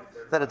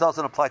it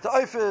doesn't apply to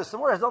Eifis. The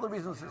Gemara has other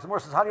reasons. The Gemara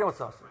says how do you know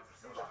it's us?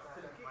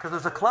 Because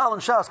there's a klal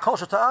in Shas kol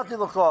sheta'avdi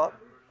l'cha.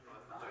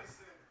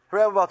 The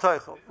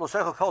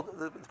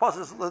pasuk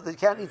is that you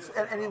can't eat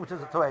anything which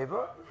is a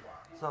toeva.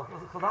 So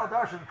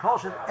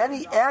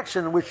any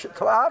action which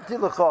to'avti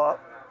l'cha,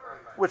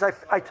 which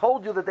I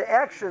told you that the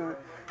action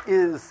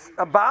is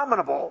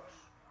abominable,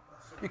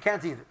 you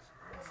can't eat it.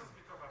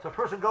 So a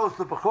person goes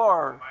to the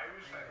Bechor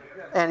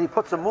and he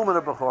puts a mum in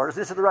a Bechor.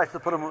 This is the right to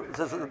put a mum. It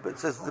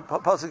says the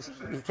pasuk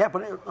you can't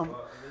put it.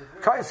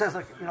 Kain says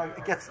that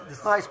it gets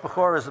this nice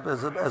Bechor as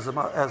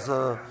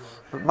a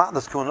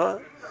matnas kuna.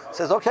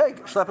 Says okay,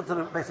 schlep it to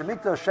the Beis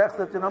Hamikdash, shecht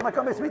it. I'm not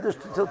going to Beis Hamikdash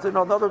till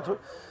another.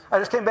 I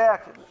just came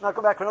back, not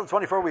go back for another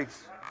 24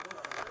 weeks.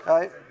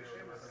 Right?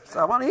 So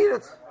I want to eat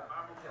it.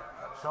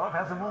 So if it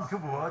has a mum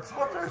kavua, it's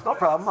there's no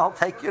problem. I'll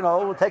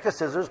take a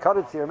scissors, cut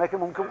it here, make a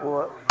mum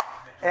kavua,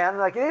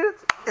 and I can eat it.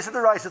 It's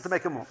the rice to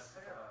make a mum.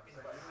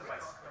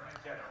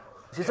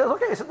 She says,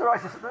 okay, it's the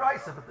rice, but the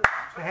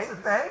behavior is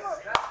behavior.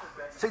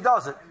 So he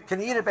does it. Can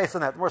you eat it based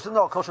on that? More says,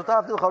 no, you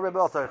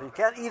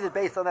can't eat it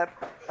based on that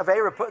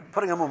Aveira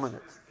putting a mum in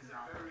it.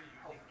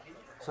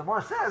 So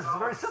Mor says, it's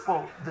very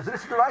simple. This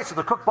is the rice, so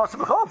the cooked basar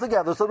v'chol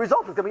together, so the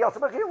result is going to be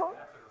yasser b'chila.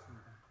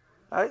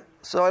 Right?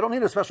 So I don't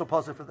need a special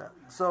pasuk for that.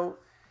 So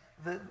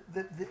the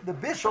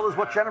bishul is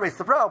what generates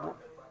the problem.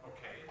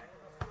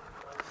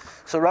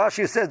 So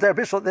Rashi says that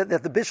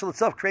the bishul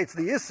itself creates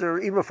the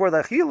isser even before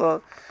the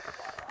achila.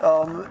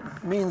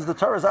 Means the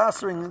Torah is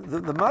answering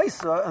the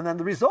Maisa, and then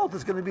the result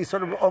is going to be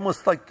sort of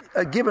almost like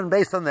a given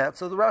based on that.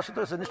 So the Rashi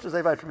does and Nishta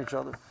Zevite from each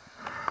other.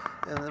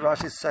 And the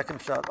Rashi's second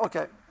shot.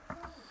 Okay.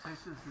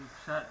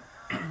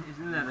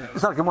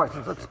 It's not Gemara,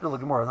 it's still a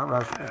Gemara, not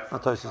Rashi.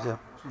 Not Tosas, yeah.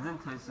 Isn't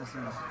Tosas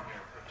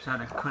Shad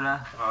a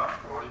Kula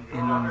in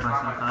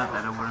Basar Khalat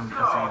that it wouldn't be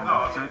also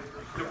and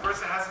if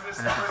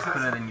it's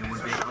Kula then you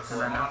would be able to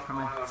learn out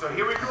from it? So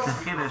here we go. It's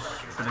a Kiddush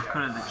for the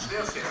Kula that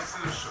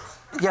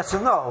you Yes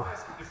and no.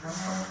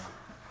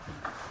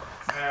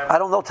 I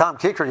don't know Tom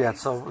Kicker yet,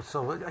 so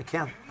I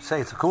can't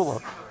say it's a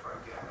Kula.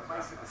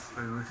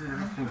 What's the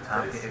difference between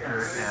Tom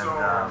Kicker and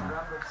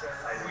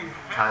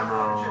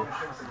Taimo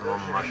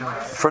Masha?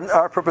 For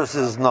our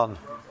purposes, none.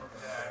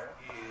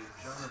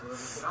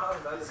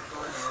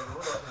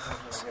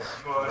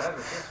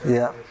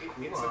 Yeah.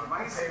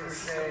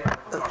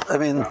 I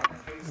mean,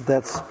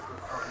 that's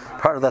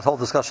part of that whole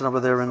discussion over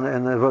there in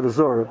the Avodah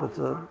Zorah, but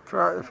for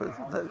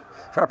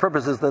our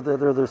purposes, they're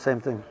the same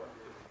thing.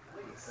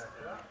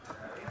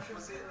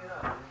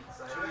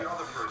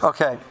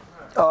 Okay.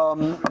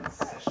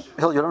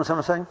 Hill, you understand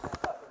what I'm saying?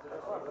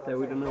 That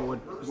we don't know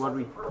what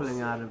we're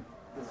pulling out of,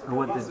 or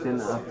what the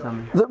din of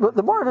Tom.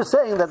 The Mord is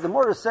saying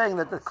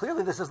that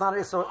clearly this is not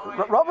a so.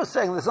 Rav is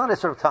saying this is not a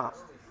sort of Tom.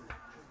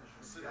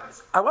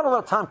 I want to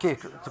let Tom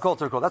Kicker to call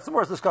to call. That's the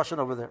Mord's discussion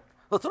over there.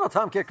 Let's learn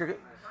Tom Kicker.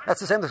 That's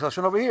the same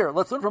discussion over here.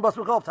 Let's learn from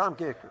Basar v'chol Tom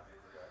Kicker.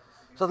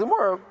 So the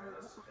Mord,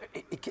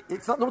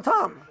 it's not no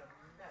Tom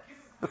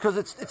because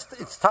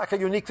it's taka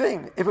unique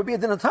thing. If it would be a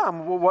din of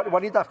Tom, what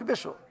do you dafka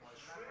bishul?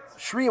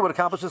 Shriya would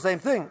accomplish the same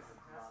thing.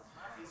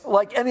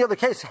 Like any other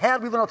case,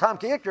 had we learned Tom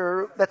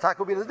Kicker, that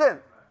taka would be the din.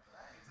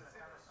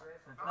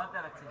 It's not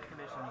that it's a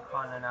Kiddush and you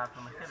can't learn out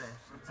from a Kiddush.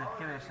 It's a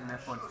Kiddush and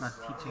therefore it's not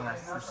teaching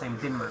us the same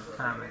din with the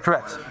family.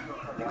 Correct. If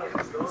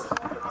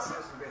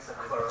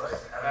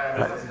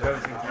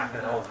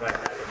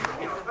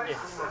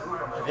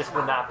this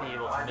would not be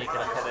able to make it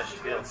a Kiddush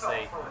to be able to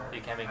say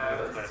you can't make it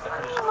a Kiddush.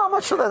 No, I'm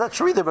not sure that's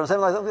true either, but I'm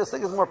saying I think this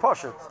thing is more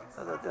poshut.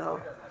 I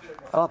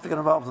don't think it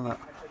involves in that.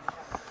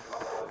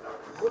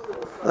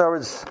 In other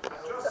words,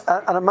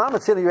 on a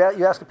mamatzina,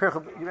 you ask a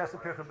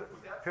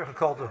pircha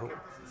kol to who,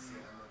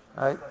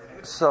 right?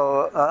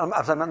 So I'm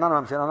sorry, not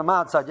on a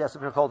mamatzina side, you ask a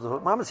pircha kol to who.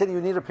 Mamatzina,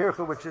 you need a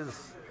pircha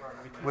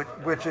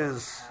which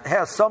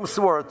has some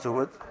sword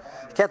to it.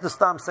 You can't just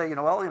say,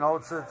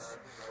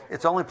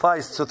 it's only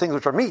applies to things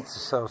which are meats.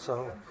 So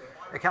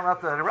it can't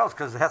apply to anywhere else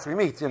because it has to be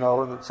meat,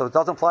 So it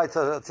doesn't apply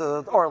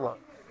to orla.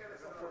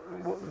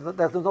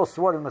 There's no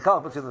sword in the Kal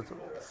between the two.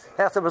 It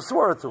has to have a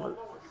sword to it.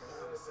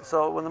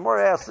 So when the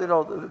Mora asks,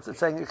 it's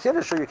saying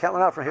Kiddush, or you can't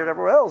learn out from here to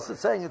everywhere else, it's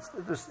saying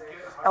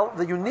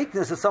the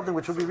uniqueness is something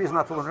which would be a reason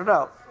not to learn it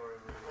out.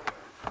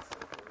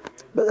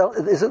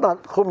 But this is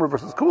not Chumrah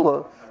versus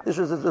Kula. There's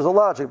a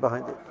logic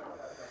behind it.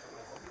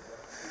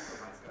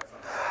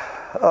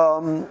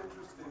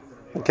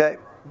 Okay.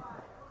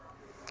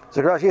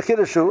 So Rashi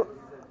Chiddushu.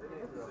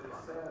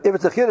 If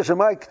it's a Chiddush,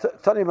 Mike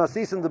Tani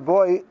Masis and the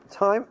boy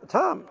time.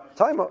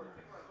 The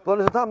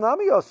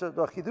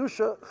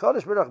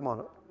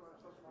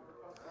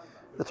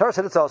Torah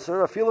said it's also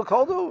a filu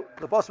koldu,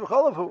 the basar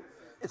b'cholav who.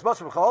 It's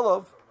basar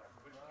b'cholav.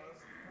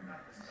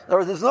 In other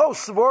words, there's no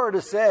sword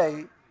to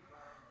say,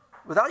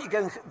 without you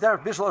getting down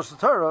to Bishul the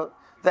Torah,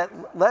 that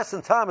less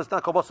than tam is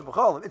not called basar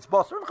b'cholav. It's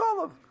basar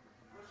b'cholav.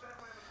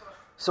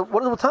 So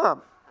what is with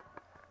tam?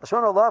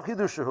 Ashwan alav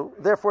chidushu.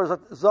 Therefore,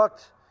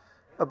 zakt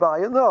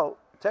abaya. No,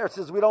 Torah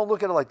says we don't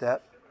look at it like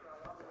that.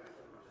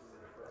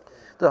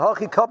 The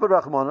halchi kapad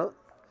rachmana.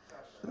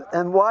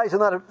 And why is it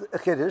not a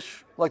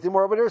kiddush like the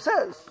Gemara over there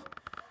says?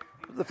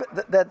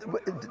 That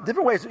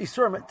different ways of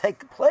Yisurim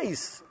take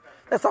place.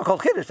 That's not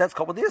called kiddush. That's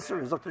called what the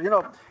Yisur is.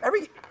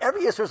 Every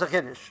Yisur is a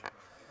kiddush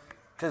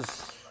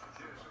because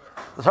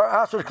the Torah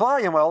Asher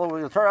Klayim,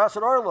 the Torah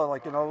Asher Orla,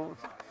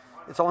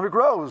 it's only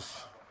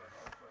grows.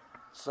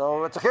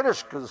 So it's a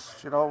kiddush because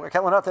it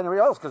can't learn out to anybody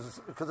else because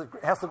it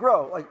has to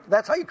grow.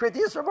 That's how you create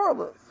the Yisur of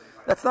Orla.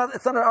 It's not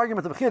an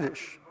argument of a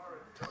kiddush.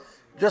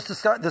 Just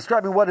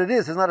describing what it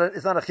is not a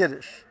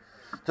chiddush.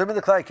 Tell me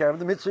the klai karam,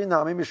 the mitzvah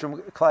nami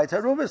mishum klai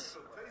terubis.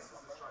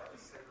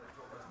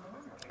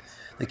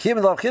 The kim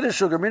of chiddush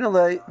sugar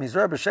minale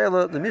mizrah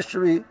b'shela the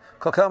mystery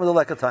kokam the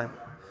lekatime.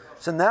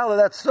 So now that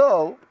that's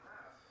so,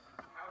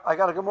 I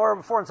got a Gemara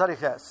before in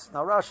Tzadiches.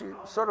 Now Rashi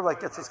sort of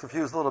gets us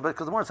confused a little bit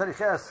because the more in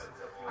Tzadiches,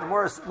 the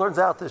more it learns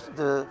out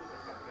the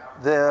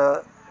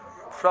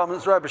from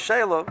Mizrah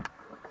b'shela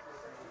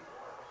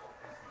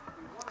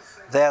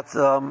that.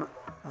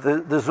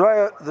 The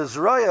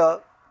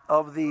zraya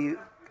of the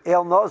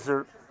El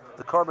Nazir,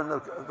 the carbon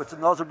which the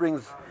Nazir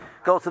brings,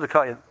 goes to the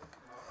Kayan.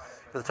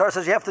 The Torah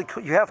says you have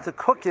to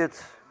cook it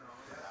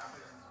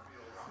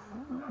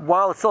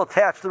while it's still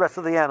attached to the rest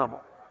of the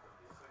animal.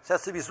 It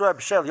has to be zraya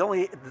b'shel. You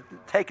only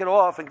take it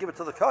off and give it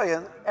to the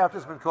Kayan after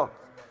it's been cooked.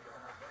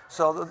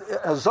 So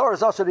a zor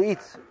is also to eat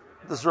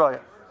the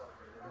zraya.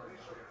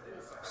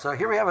 So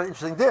here we have an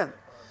interesting din.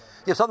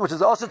 You have something which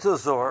is also to the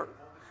zor,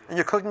 and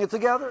you're cooking it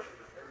together.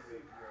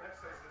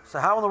 So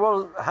how in the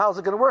world? How's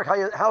it going to work?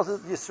 How's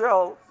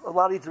Yisrael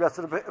allowed to eat the rest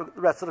of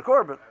the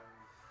korban?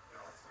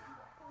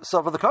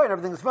 So for the kohen,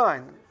 everything's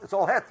fine. It's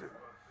all heter.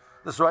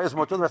 The zraya is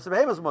mutter, the rest of the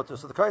behema is mutter.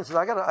 So the kohen says,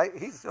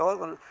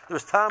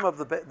 there's time of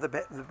the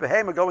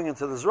behema going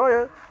into the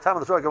zraya, time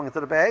of the zraya going into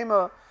the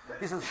behema.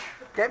 He says,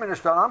 get me the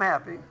shton, I'm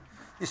happy.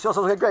 Yisrael says,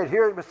 okay, great.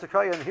 Here, Mr.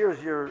 Kohen,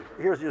 here's your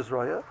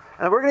zraya,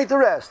 and we're going to eat the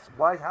rest.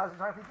 Why? How's it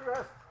time to eat the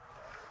rest?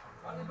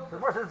 The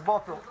Gemara says it's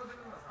bottle.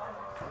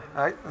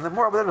 Right? And the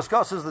more we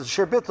discusses the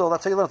Shir Bittul,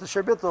 that's how you learn the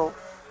Shir Bittul,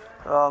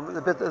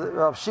 the bit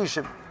of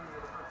Shishim.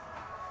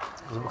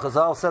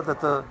 Chazal said that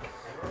the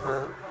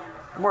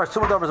more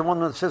Sumadov is one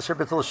that says Shir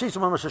Bittul is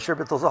Shishim, one that says Shir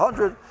Bittul is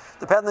 100,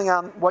 depending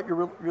on what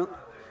you're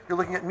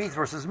looking at meat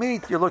versus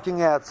meat. You're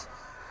looking at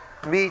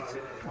meat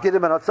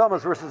Gidim and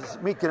Atzamas versus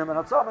meat Gidim and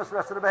Atzamas, the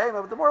rest of the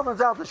Behema. But the more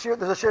learns out there's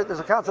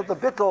a concept of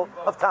Bittul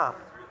of Tam.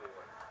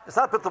 It's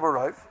not Bittul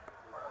B'Rayv.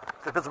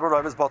 The Bittul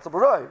B'Rayv is Bittul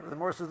B'Rayv. The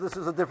more says this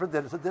is a different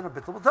din. It's a din of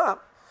Bittul B'Tam.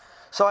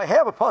 So I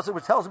have a pasuk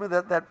which tells me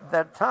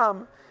that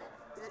Tam,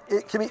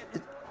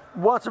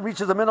 once it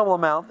reaches a minimal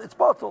amount, it's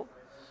bottled.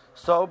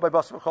 So by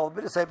basar b'cholav,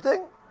 the same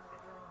thing.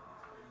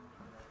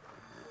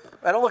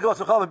 I don't look at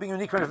basar b'cholav being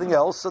unique from anything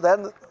else. So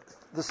then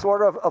the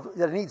sort of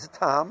that it needs a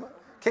Tam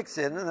kicks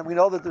in, and then we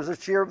know that there's a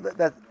shear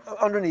that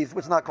underneath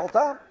which is not called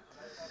Tam.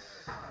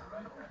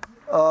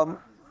 And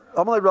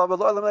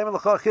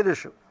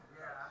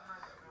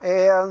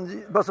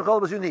basar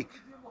b'cholav is unique.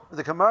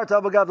 The Kamar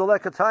Tabagav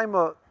Doleka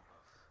Taima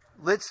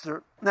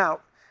Litzter. Now,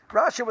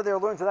 Rashi over there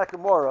learns in that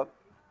Gemara.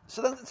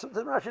 So then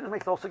Rashi just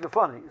makes the whole thing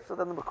funny. So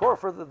then the Makor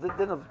for the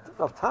din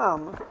of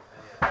Tam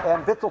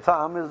and Bittul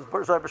Tam is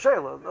Zay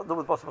B'Shela,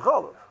 with Basar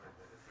B'Cholav.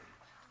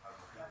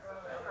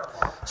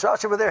 So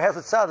Rashi over there has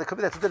it sad. It could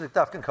be that's a din of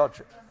Dafkin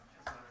culture.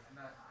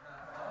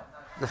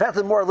 The fact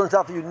that the more learns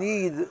out that you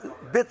need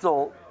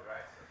Bittul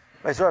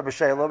by Zay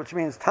B'Shela, which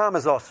means Tam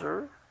is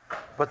Osir,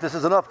 but this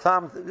is enough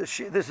Tam.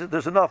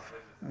 There's enough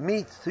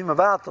meat to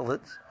mavatal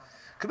it.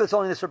 Could be it's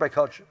only necessary by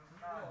culture.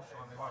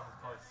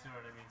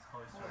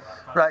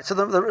 Right, so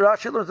the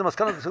Rashi learns the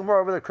Maskana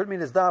Gemara over there could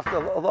mean is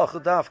Dafka, Allah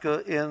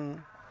Dafka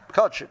in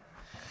culture.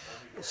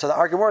 So the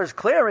argument is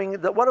clearing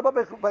that what about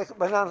by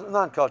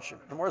non-kosher?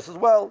 The Gemara says,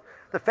 well,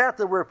 the fact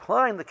that we're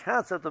applying the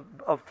concept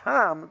of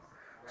tam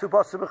to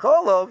basar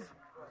b'cholov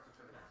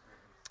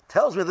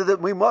tells me that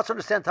we must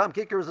understand tam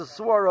kicker as a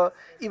swara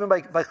even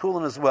by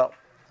chulin as well.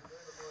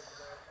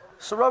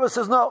 So Rava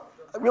says, no,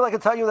 I really can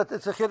tell you that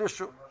it's a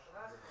chiddush,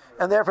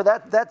 and therefore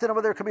that din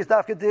over there could be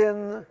dafka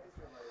din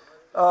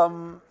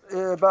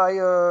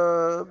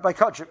by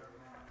kosher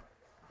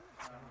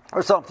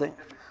or something.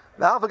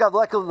 Now, if I got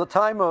the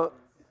time.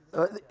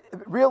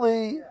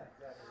 Really,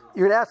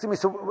 you're asking me,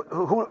 so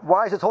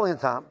why is it holding the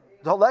time?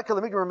 The whole lekka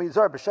the mikra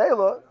mizar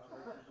b'sheila.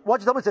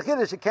 Once you tell me it's a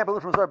chiddush, it can't be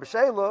learned from zar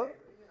b'sheila.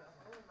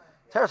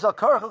 Teresal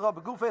karachal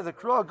begufei the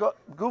kra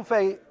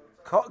gufei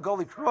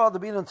goli kra the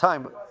bin in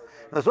time.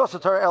 There's also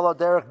Torah ela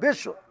derech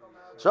bishul.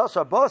 So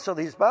also abasa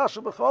the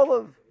hisbashul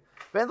b'cholav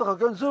vendachal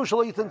gunzu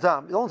shalo yitin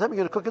tam. The only time you're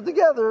going to cook it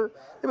together,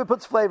 if it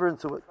puts flavor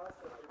into it.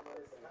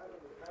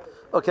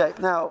 Okay,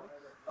 now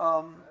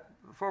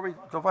before we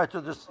go right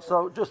to this,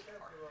 just.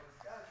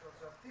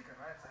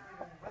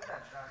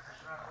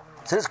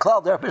 So this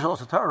cloud there, Bishul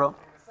Torah,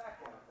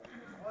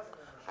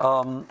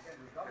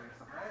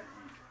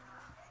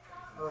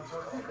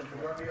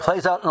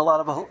 plays out in a lot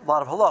of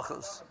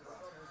halachas.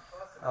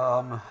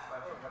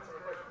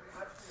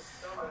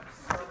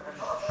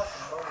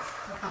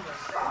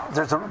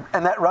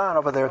 And that Ran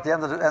over there at the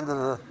end of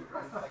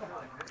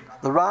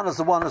the Ran is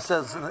the one that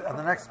says in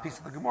the next piece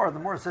of the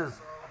Gemara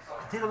says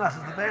Tilanas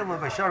is the Veila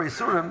by Shari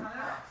Surim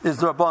is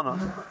the Rabbanon.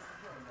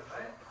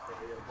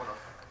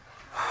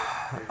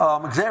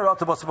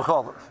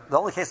 The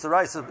only case the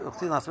rice of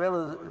Tilanas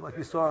Veila, like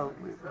we saw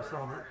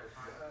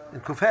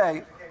in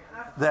Kufay,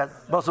 that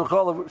Basar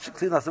B'cholav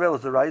Tilanas Veila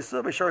is the rice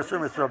by Shari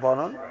Surim is the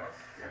Rabbanon.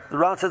 The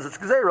Ran says it's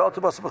Gzeira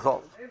to Basar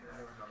B'cholav.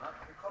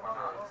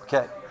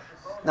 Okay,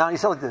 now he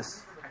said like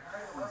this.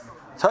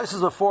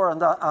 Taisus before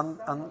and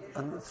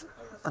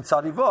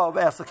Tzadivov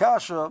asked the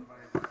Kasha,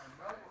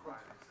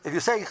 if you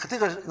say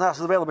Chaticha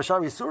Nasas Vela Bashar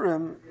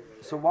Yisurim,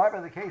 so why by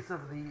the case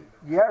of the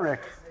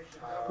Yerek,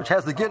 which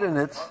has the gid in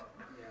it,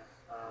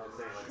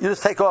 you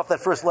just take off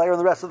that first layer and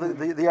the rest of the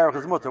Yerek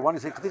is mutter? Why do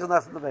you say Chaticha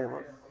Nasas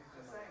Vela?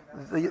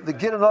 The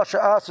gid in Asher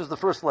As is the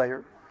first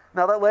layer.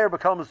 Now that layer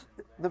becomes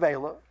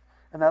Nevela,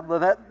 and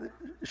that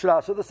should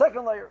also the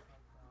second layer.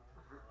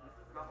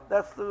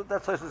 That's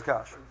Taisus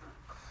Kasha.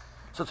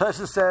 So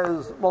Tosfos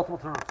says multiple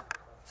terms.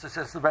 So it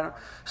says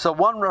so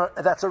one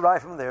that's a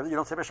right from there. You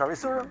don't say Bashar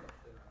Yisurim.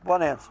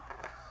 One answer.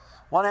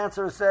 One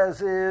answer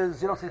says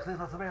is you don't say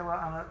Chlichas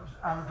Avela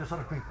on just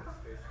on a creeper.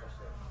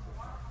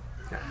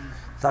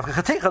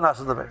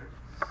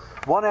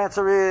 One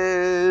answer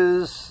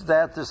is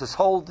that there's this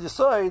whole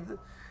decide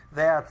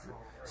that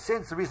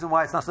since the reason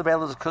why it's not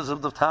Avela is because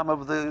of the time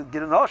of the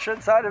Gidon Osher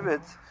inside of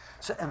it,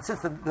 so, and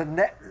since the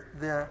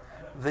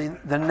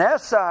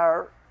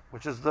Nesar,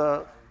 which is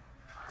the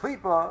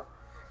Klipa,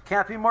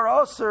 can't be more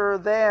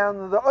Osir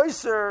than the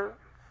Oyser.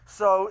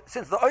 So,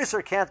 since the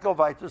Oyser can't go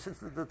weiter, since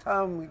the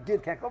Tam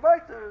Gid can't go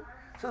weiter,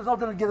 so there's no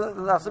going to get the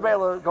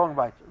Nasabela going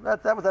weiter.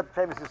 That was that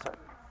famous Yisrael.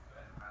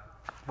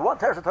 But one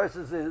Teres of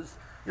Tosis is,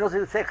 you don't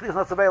say Chlis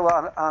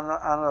Nasabela on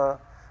a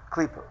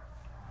Klipa.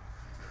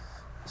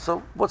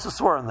 So, what's the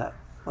swore on that?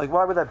 Like,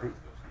 why would that be?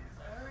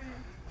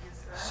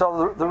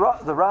 So,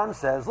 the Ran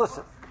says,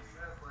 listen,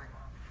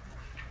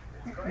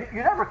 you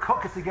never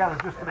cook it together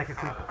just to make a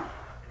Klipa.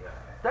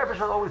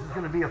 There always is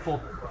going to be a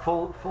full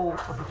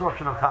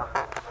absorption of time.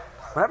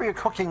 Whenever you're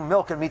cooking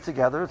milk and meat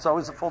together, it's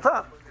always a full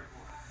time.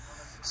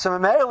 So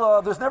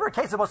Mamela, there's never a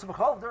case of Basar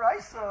B'cholav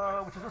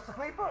Deraisa, which is just a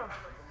klipa.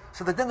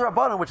 So the Din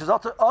Rabbanan, which is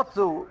Atu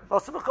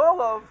Basar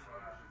B'cholav,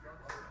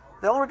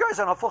 the only regards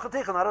on a full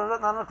chaticha, not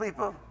on a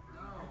klipa.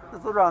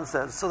 That's what Ran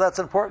says. So that's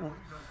important.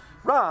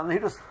 Ran, he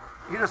just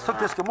took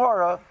this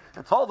Gemara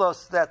and told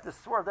us that this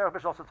sword there of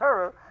Bishal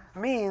Satara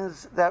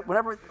means that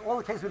whenever all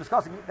the cases we're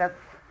discussing that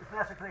it's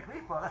necessary to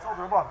make klipa, that's all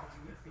the Rabbanan.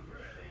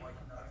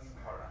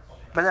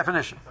 By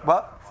definition.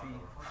 What?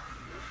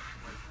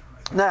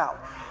 Now,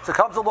 so it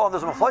comes along,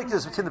 there's a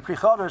machlokes between the Pri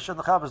Chodesh and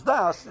the Chavos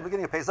Das, in the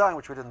beginning of Pei,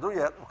 which we didn't do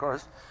yet, of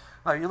course.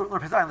 Now, you learn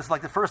Pei, this is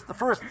like the first,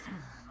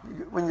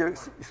 when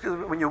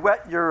you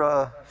wet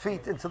your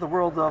feet into the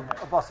world of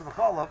Basar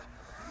B'cholav,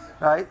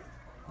 right?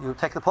 You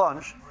take the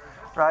plunge,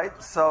 right?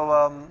 So,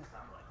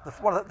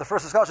 one of the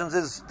first discussions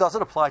is, does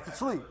it apply to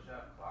tzli?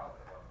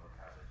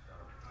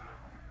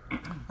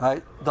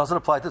 Right? Does it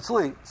apply to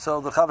tzli? So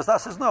the Chavos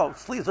Das says, no,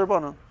 tzli is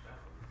Rabbanan.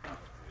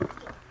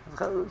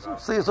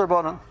 Tzli is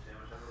Rabbanan.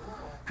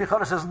 Pri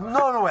Chodesh says,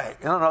 no way.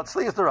 No,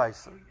 tzli is the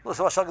rice. Well,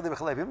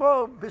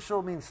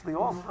 Bishul means tzli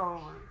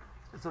also.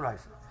 It's the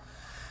rice.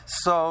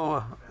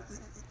 So,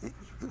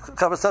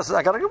 Chavos says,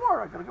 I got a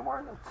Gemara.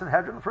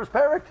 Sanhedrin, the first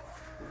parak.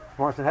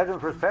 More Sanhedrin, the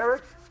first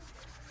parak.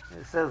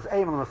 It says,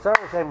 Eim in the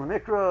Masaros, Eim in the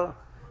Mikra.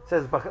 It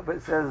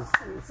says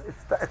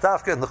it's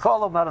afka in the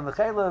Cholam, not in the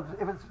Chalev.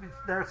 If it's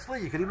there, it's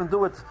tzli. You could even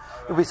do it.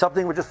 It would be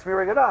something with just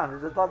smearing it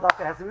on. The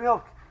afka has to be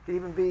milk. It could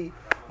even be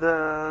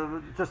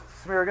just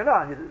smearing it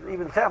on.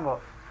 Even camel.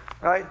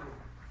 Right?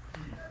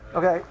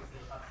 Okay.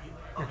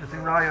 Interesting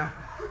raya.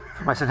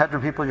 For my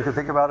Sanhedrin people, you can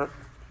think about it.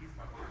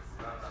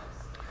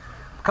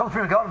 Comes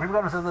Prima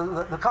Gadim says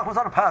the Chachmas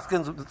on the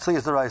Paskins Tzli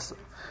is the Raisa.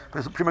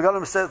 The Prima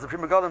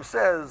Gadim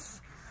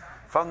says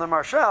from the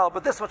Marshal,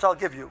 but this much I'll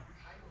give you.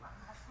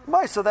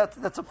 So that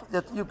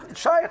you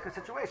shayach a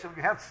situation where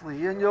you have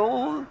tzli and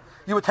you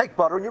would take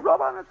butter and you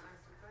rub on it,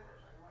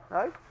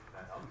 right?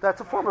 That's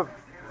a form of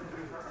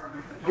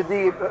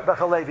gedi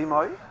b'chalevi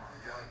moi,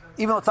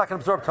 even though it's not going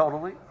to absorb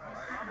totally.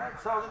 Right?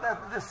 So that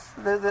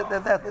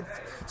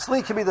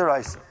tzli can be the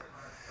rice,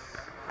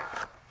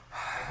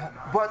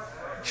 but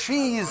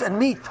cheese and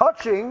meat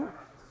touching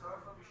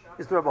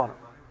is the rabbanon.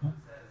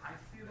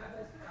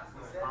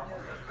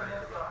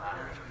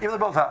 Even they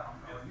both have.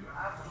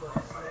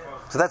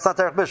 So that's not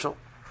Derech Bishul.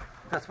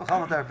 That's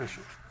not Derech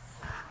Bishul.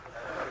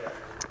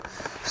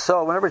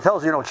 So whenever he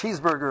tells you,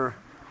 cheeseburger,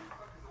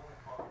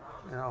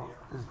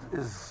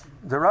 is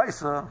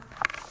deraisa,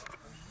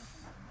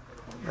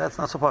 that's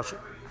not so posh.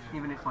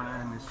 Even if one of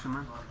them is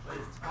shuman?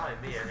 It's probably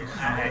me. I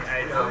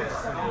know it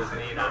was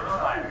made on the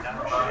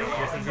fire.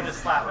 You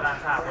just slap it on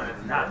top when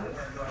it's not.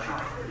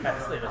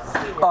 That's sleep.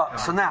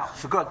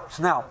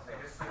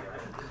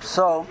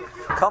 So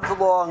comes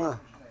along.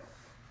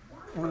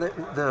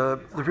 The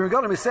Pri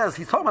Megadim says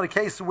he's talking about a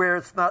case where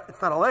it's not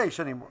aleish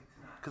anymore,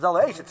 because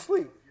aleish it's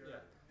sleep.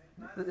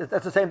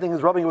 That's the same thing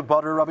as rubbing it with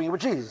butter, rubbing it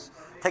with cheese.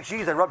 Take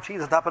cheese and rub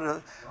cheese on top of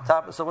the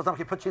top. So what's up?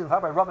 You put cheese on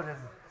top, I rub it in,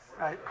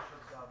 right?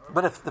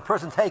 But if the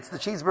person takes the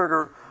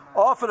cheeseburger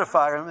off of the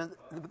fire,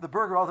 the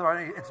burger also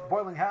it's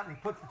boiling hot, and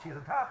he puts the cheese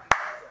on top,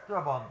 the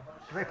rabbanon.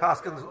 They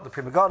paskin the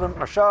Pri Megadim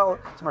Marshal.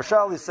 It's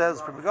Marshal. He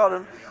says Pri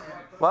Megadim.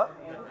 What?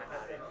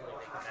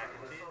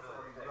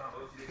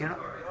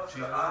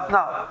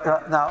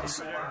 No.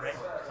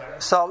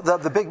 So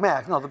the Big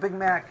Mac. No, the Big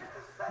Mac.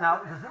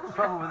 Now there's no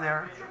problem over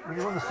there. When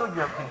you're in the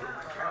sugya,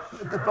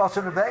 the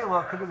basar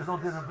nevela could be there's no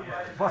din of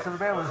basar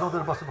nevela. There's no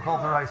din of basar b'chol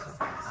deraisa.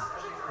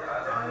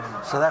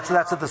 So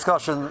that's a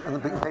discussion in the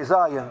Big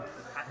Zion.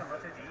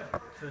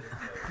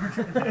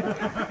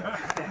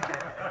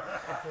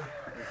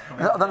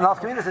 The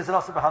nafkamina says it's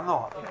also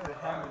b'hanoah.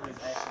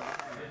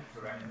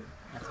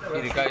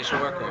 The guy you should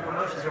work with.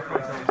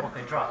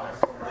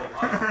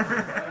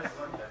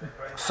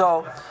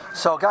 So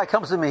a guy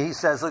comes to me. He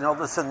says,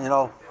 listen,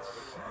 your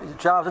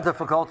jobs are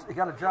difficult. You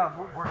got a job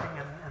working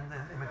in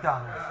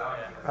McDonald's,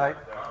 right?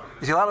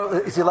 Is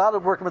he allowed to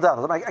work in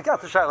McDonald's? I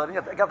got the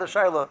shayla. I got the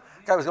shayla.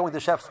 Guy was going to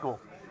chef school,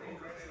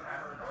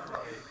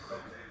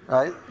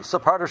 right? So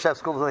part of chef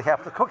school is they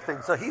have to cook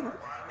things. So he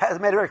has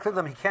made it very clear to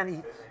them he can't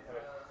eat.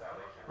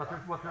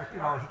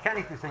 He can't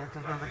eat these things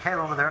because the can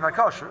over there are not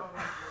kosher.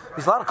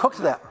 He's allowed to cook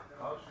to them.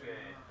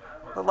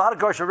 A lot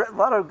of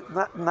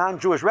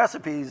non-Jewish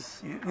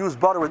recipes use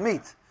butter with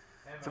meat.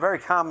 It's a very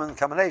common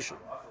combination.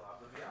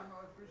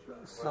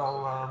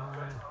 So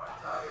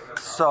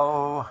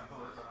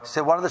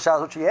one of the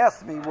shalos which he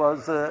asked me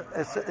was,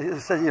 he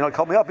said, he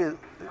called me up.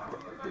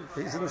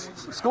 He's in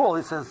school.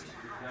 He says,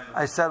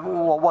 I said,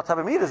 well, what type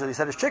of meat is it? He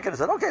said, it's chicken. I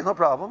said, okay, no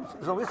problem.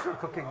 There's no issue of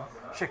cooking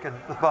chicken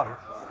with butter.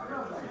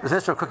 There's an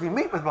issue of cooking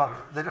meat with butter.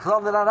 They're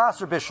not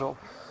asked bishul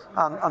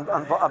on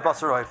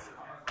basar oif.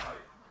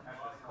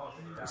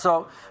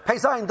 So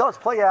Peizayin does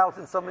play out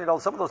in some of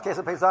those cases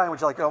of Peizayin,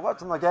 which are like,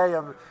 what's in the gay,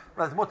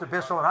 there's mutter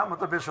bishul and not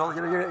mutter bishul.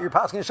 You're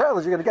passing in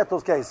shaylas, you're going to get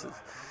those cases.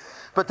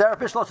 But there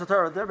bishul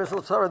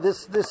tzara,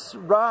 this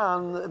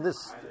ran,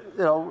 this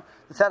the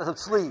status of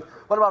tzli.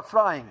 What about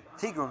frying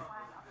tigun?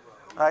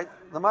 Right,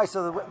 the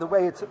ma'isa, the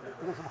way it's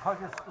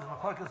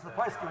machlokas the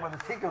place when the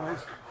tigun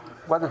is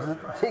whether the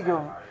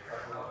tigun.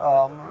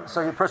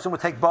 So your person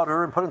would take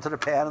butter and put it into the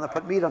pan and then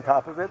put meat on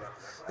top of it.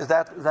 Is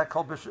that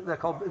called bishul?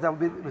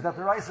 Was that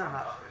the rice or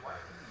not?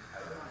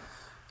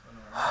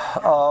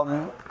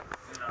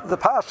 The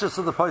pashtus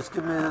of the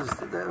poskim is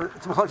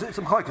it's the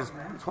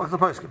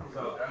poskim.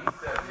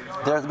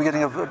 There at the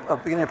beginning of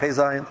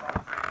Peizayin,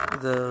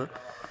 the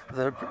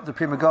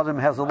Pri Megadim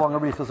has a long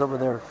arichos over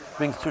there.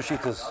 Brings two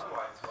shitas.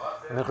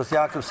 Minchas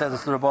Yaakov says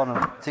it's the rabbanon.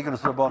 Tikkun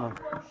is the rabbanon.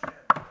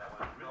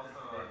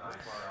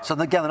 So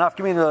again, the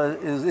nafkamina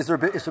is there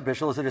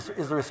bishul? Is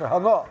there isser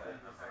hano?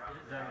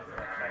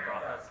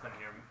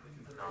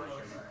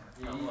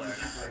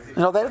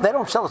 They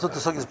don't tell us what the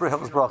sukkah's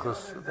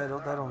brachos. They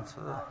don't.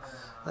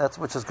 That's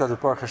which is good at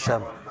Baruch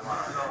Hashem.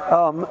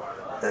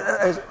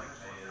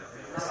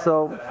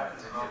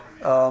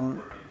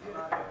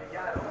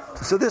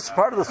 So this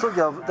part of the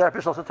sukkah of Derech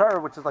Bishul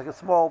Satar, which is like a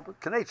small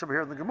kanech over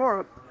here in the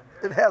Gemara,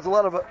 it has a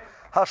lot of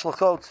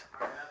hashlachot.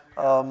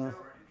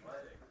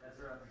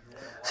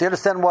 So you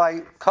understand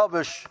why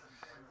Kavish,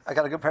 I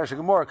got a good parasha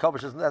Gemara,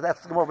 Kavish is,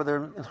 that's the Gemara over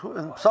there in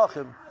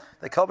Psachim,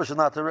 that Kavish is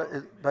not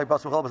by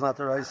Bas Mechal is not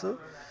the Raisa.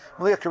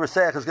 Maliyah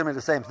Kirisayach is going to be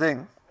the same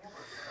thing.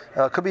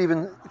 Could be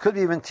even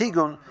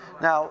Tigun.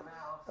 Now,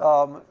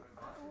 the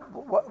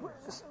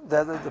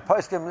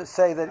poskim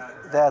say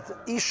that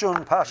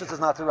Ishun Pashas is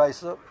not the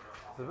Raisa.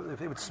 If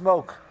he would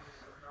smoke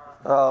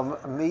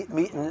meat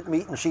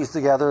and cheese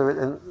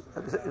together,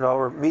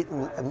 or meat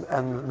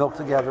and milk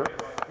together,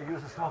 he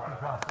uses the smoking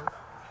process.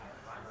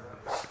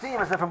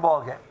 Steam is a different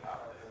ballgame.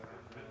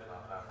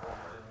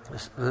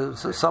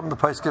 Some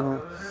of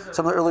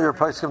the earlier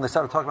poskim, they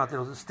started talking about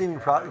the steaming,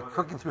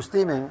 cooking through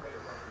steaming.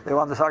 They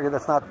wanted to argue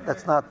that's not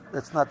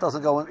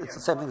doesn't go. It's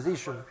the same thing as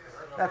ishun.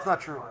 That's not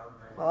true.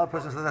 A lot of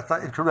persons say that's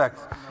not incorrect.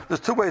 There's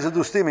two ways to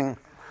do steaming.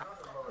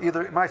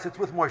 Either it's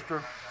with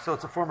moisture, so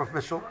it's a form of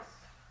bishul.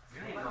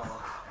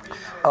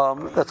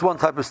 That's one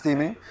type of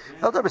steaming.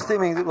 Another type of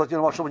steaming, like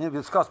when you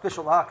discuss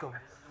bishul akum,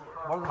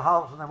 one of the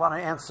halves when they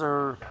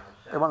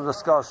want to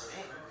discuss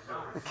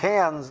the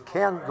canned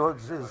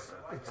goods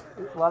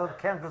a lot of the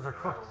canned goods are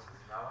cooked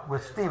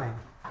with steaming.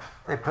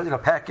 They put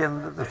pack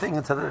in the thing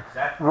into the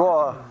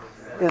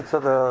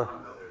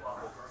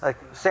like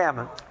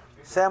salmon.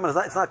 Salmon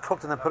it's not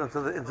cooked and then put into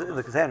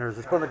the containers.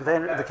 It's put in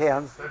the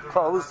cans,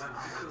 closed.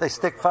 They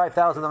stick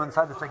 5,000 of them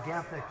inside this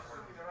gigantic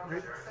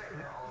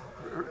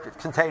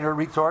container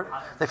retort.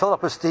 They fill it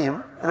up with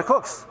steam and it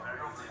cooks.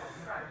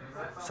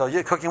 So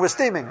you're cooking with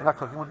steaming, you're not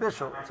cooking with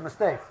bishul. It's a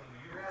mistake.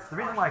 The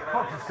reason why it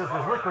cooks is because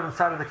there's liquid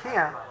inside of the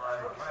can,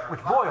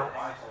 which boils.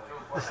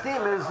 The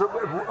steam is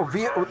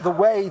the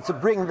way to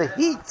bring the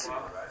heat.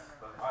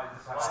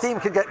 Steam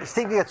can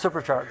get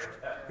supercharged.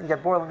 You can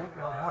get boiling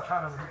much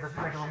hotter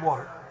than regular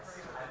water.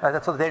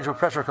 That's what the danger of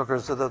pressure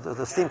cookers. So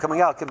the steam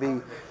coming out can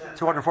be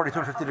 240,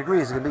 250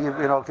 degrees. It can be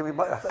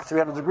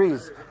 300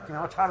 degrees. It can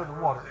be much hotter than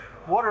water.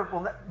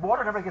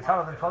 Water never gets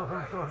hotter than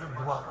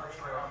 212.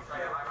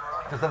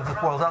 Because then it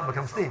just boils out and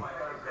becomes steam.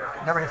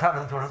 It never gets hotter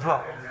than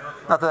 212.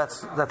 Not that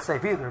that's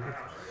safe either.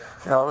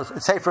 But,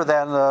 it's safer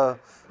than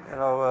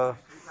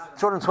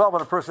 212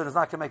 on a person is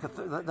not going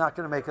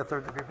to make a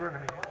third degree burn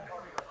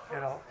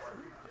anymore.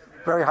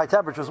 Very high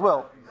temperatures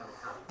will.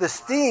 The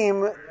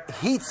steam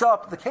heats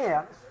up the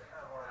can,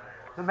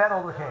 the metal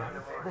of the can.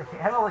 The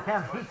metal of the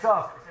can heats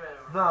up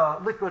the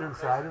liquid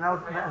inside, and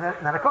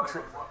then it cooks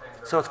it.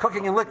 So it's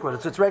cooking in liquid.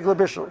 It's regular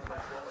bishul.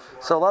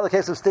 So a lot of the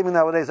cases of steaming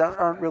nowadays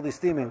aren't really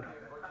steaming.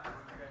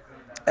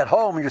 At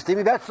home, when you're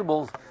steaming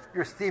vegetables,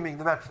 you're steaming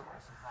the vegetables.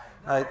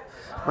 Right?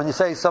 When you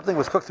say something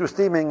was cooked through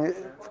steaming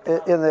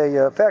in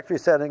a factory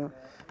setting,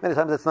 many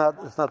times it's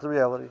not the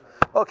reality.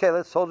 Okay,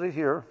 let's hold it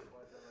here.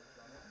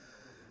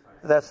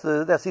 That's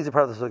the easy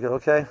part of the sugya.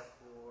 Okay.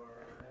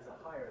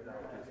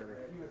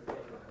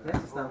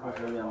 Next stuff was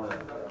really on the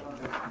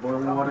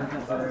boiling water.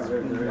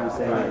 They're really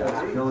saying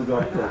it can only go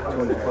up to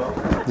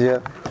 212. Yeah.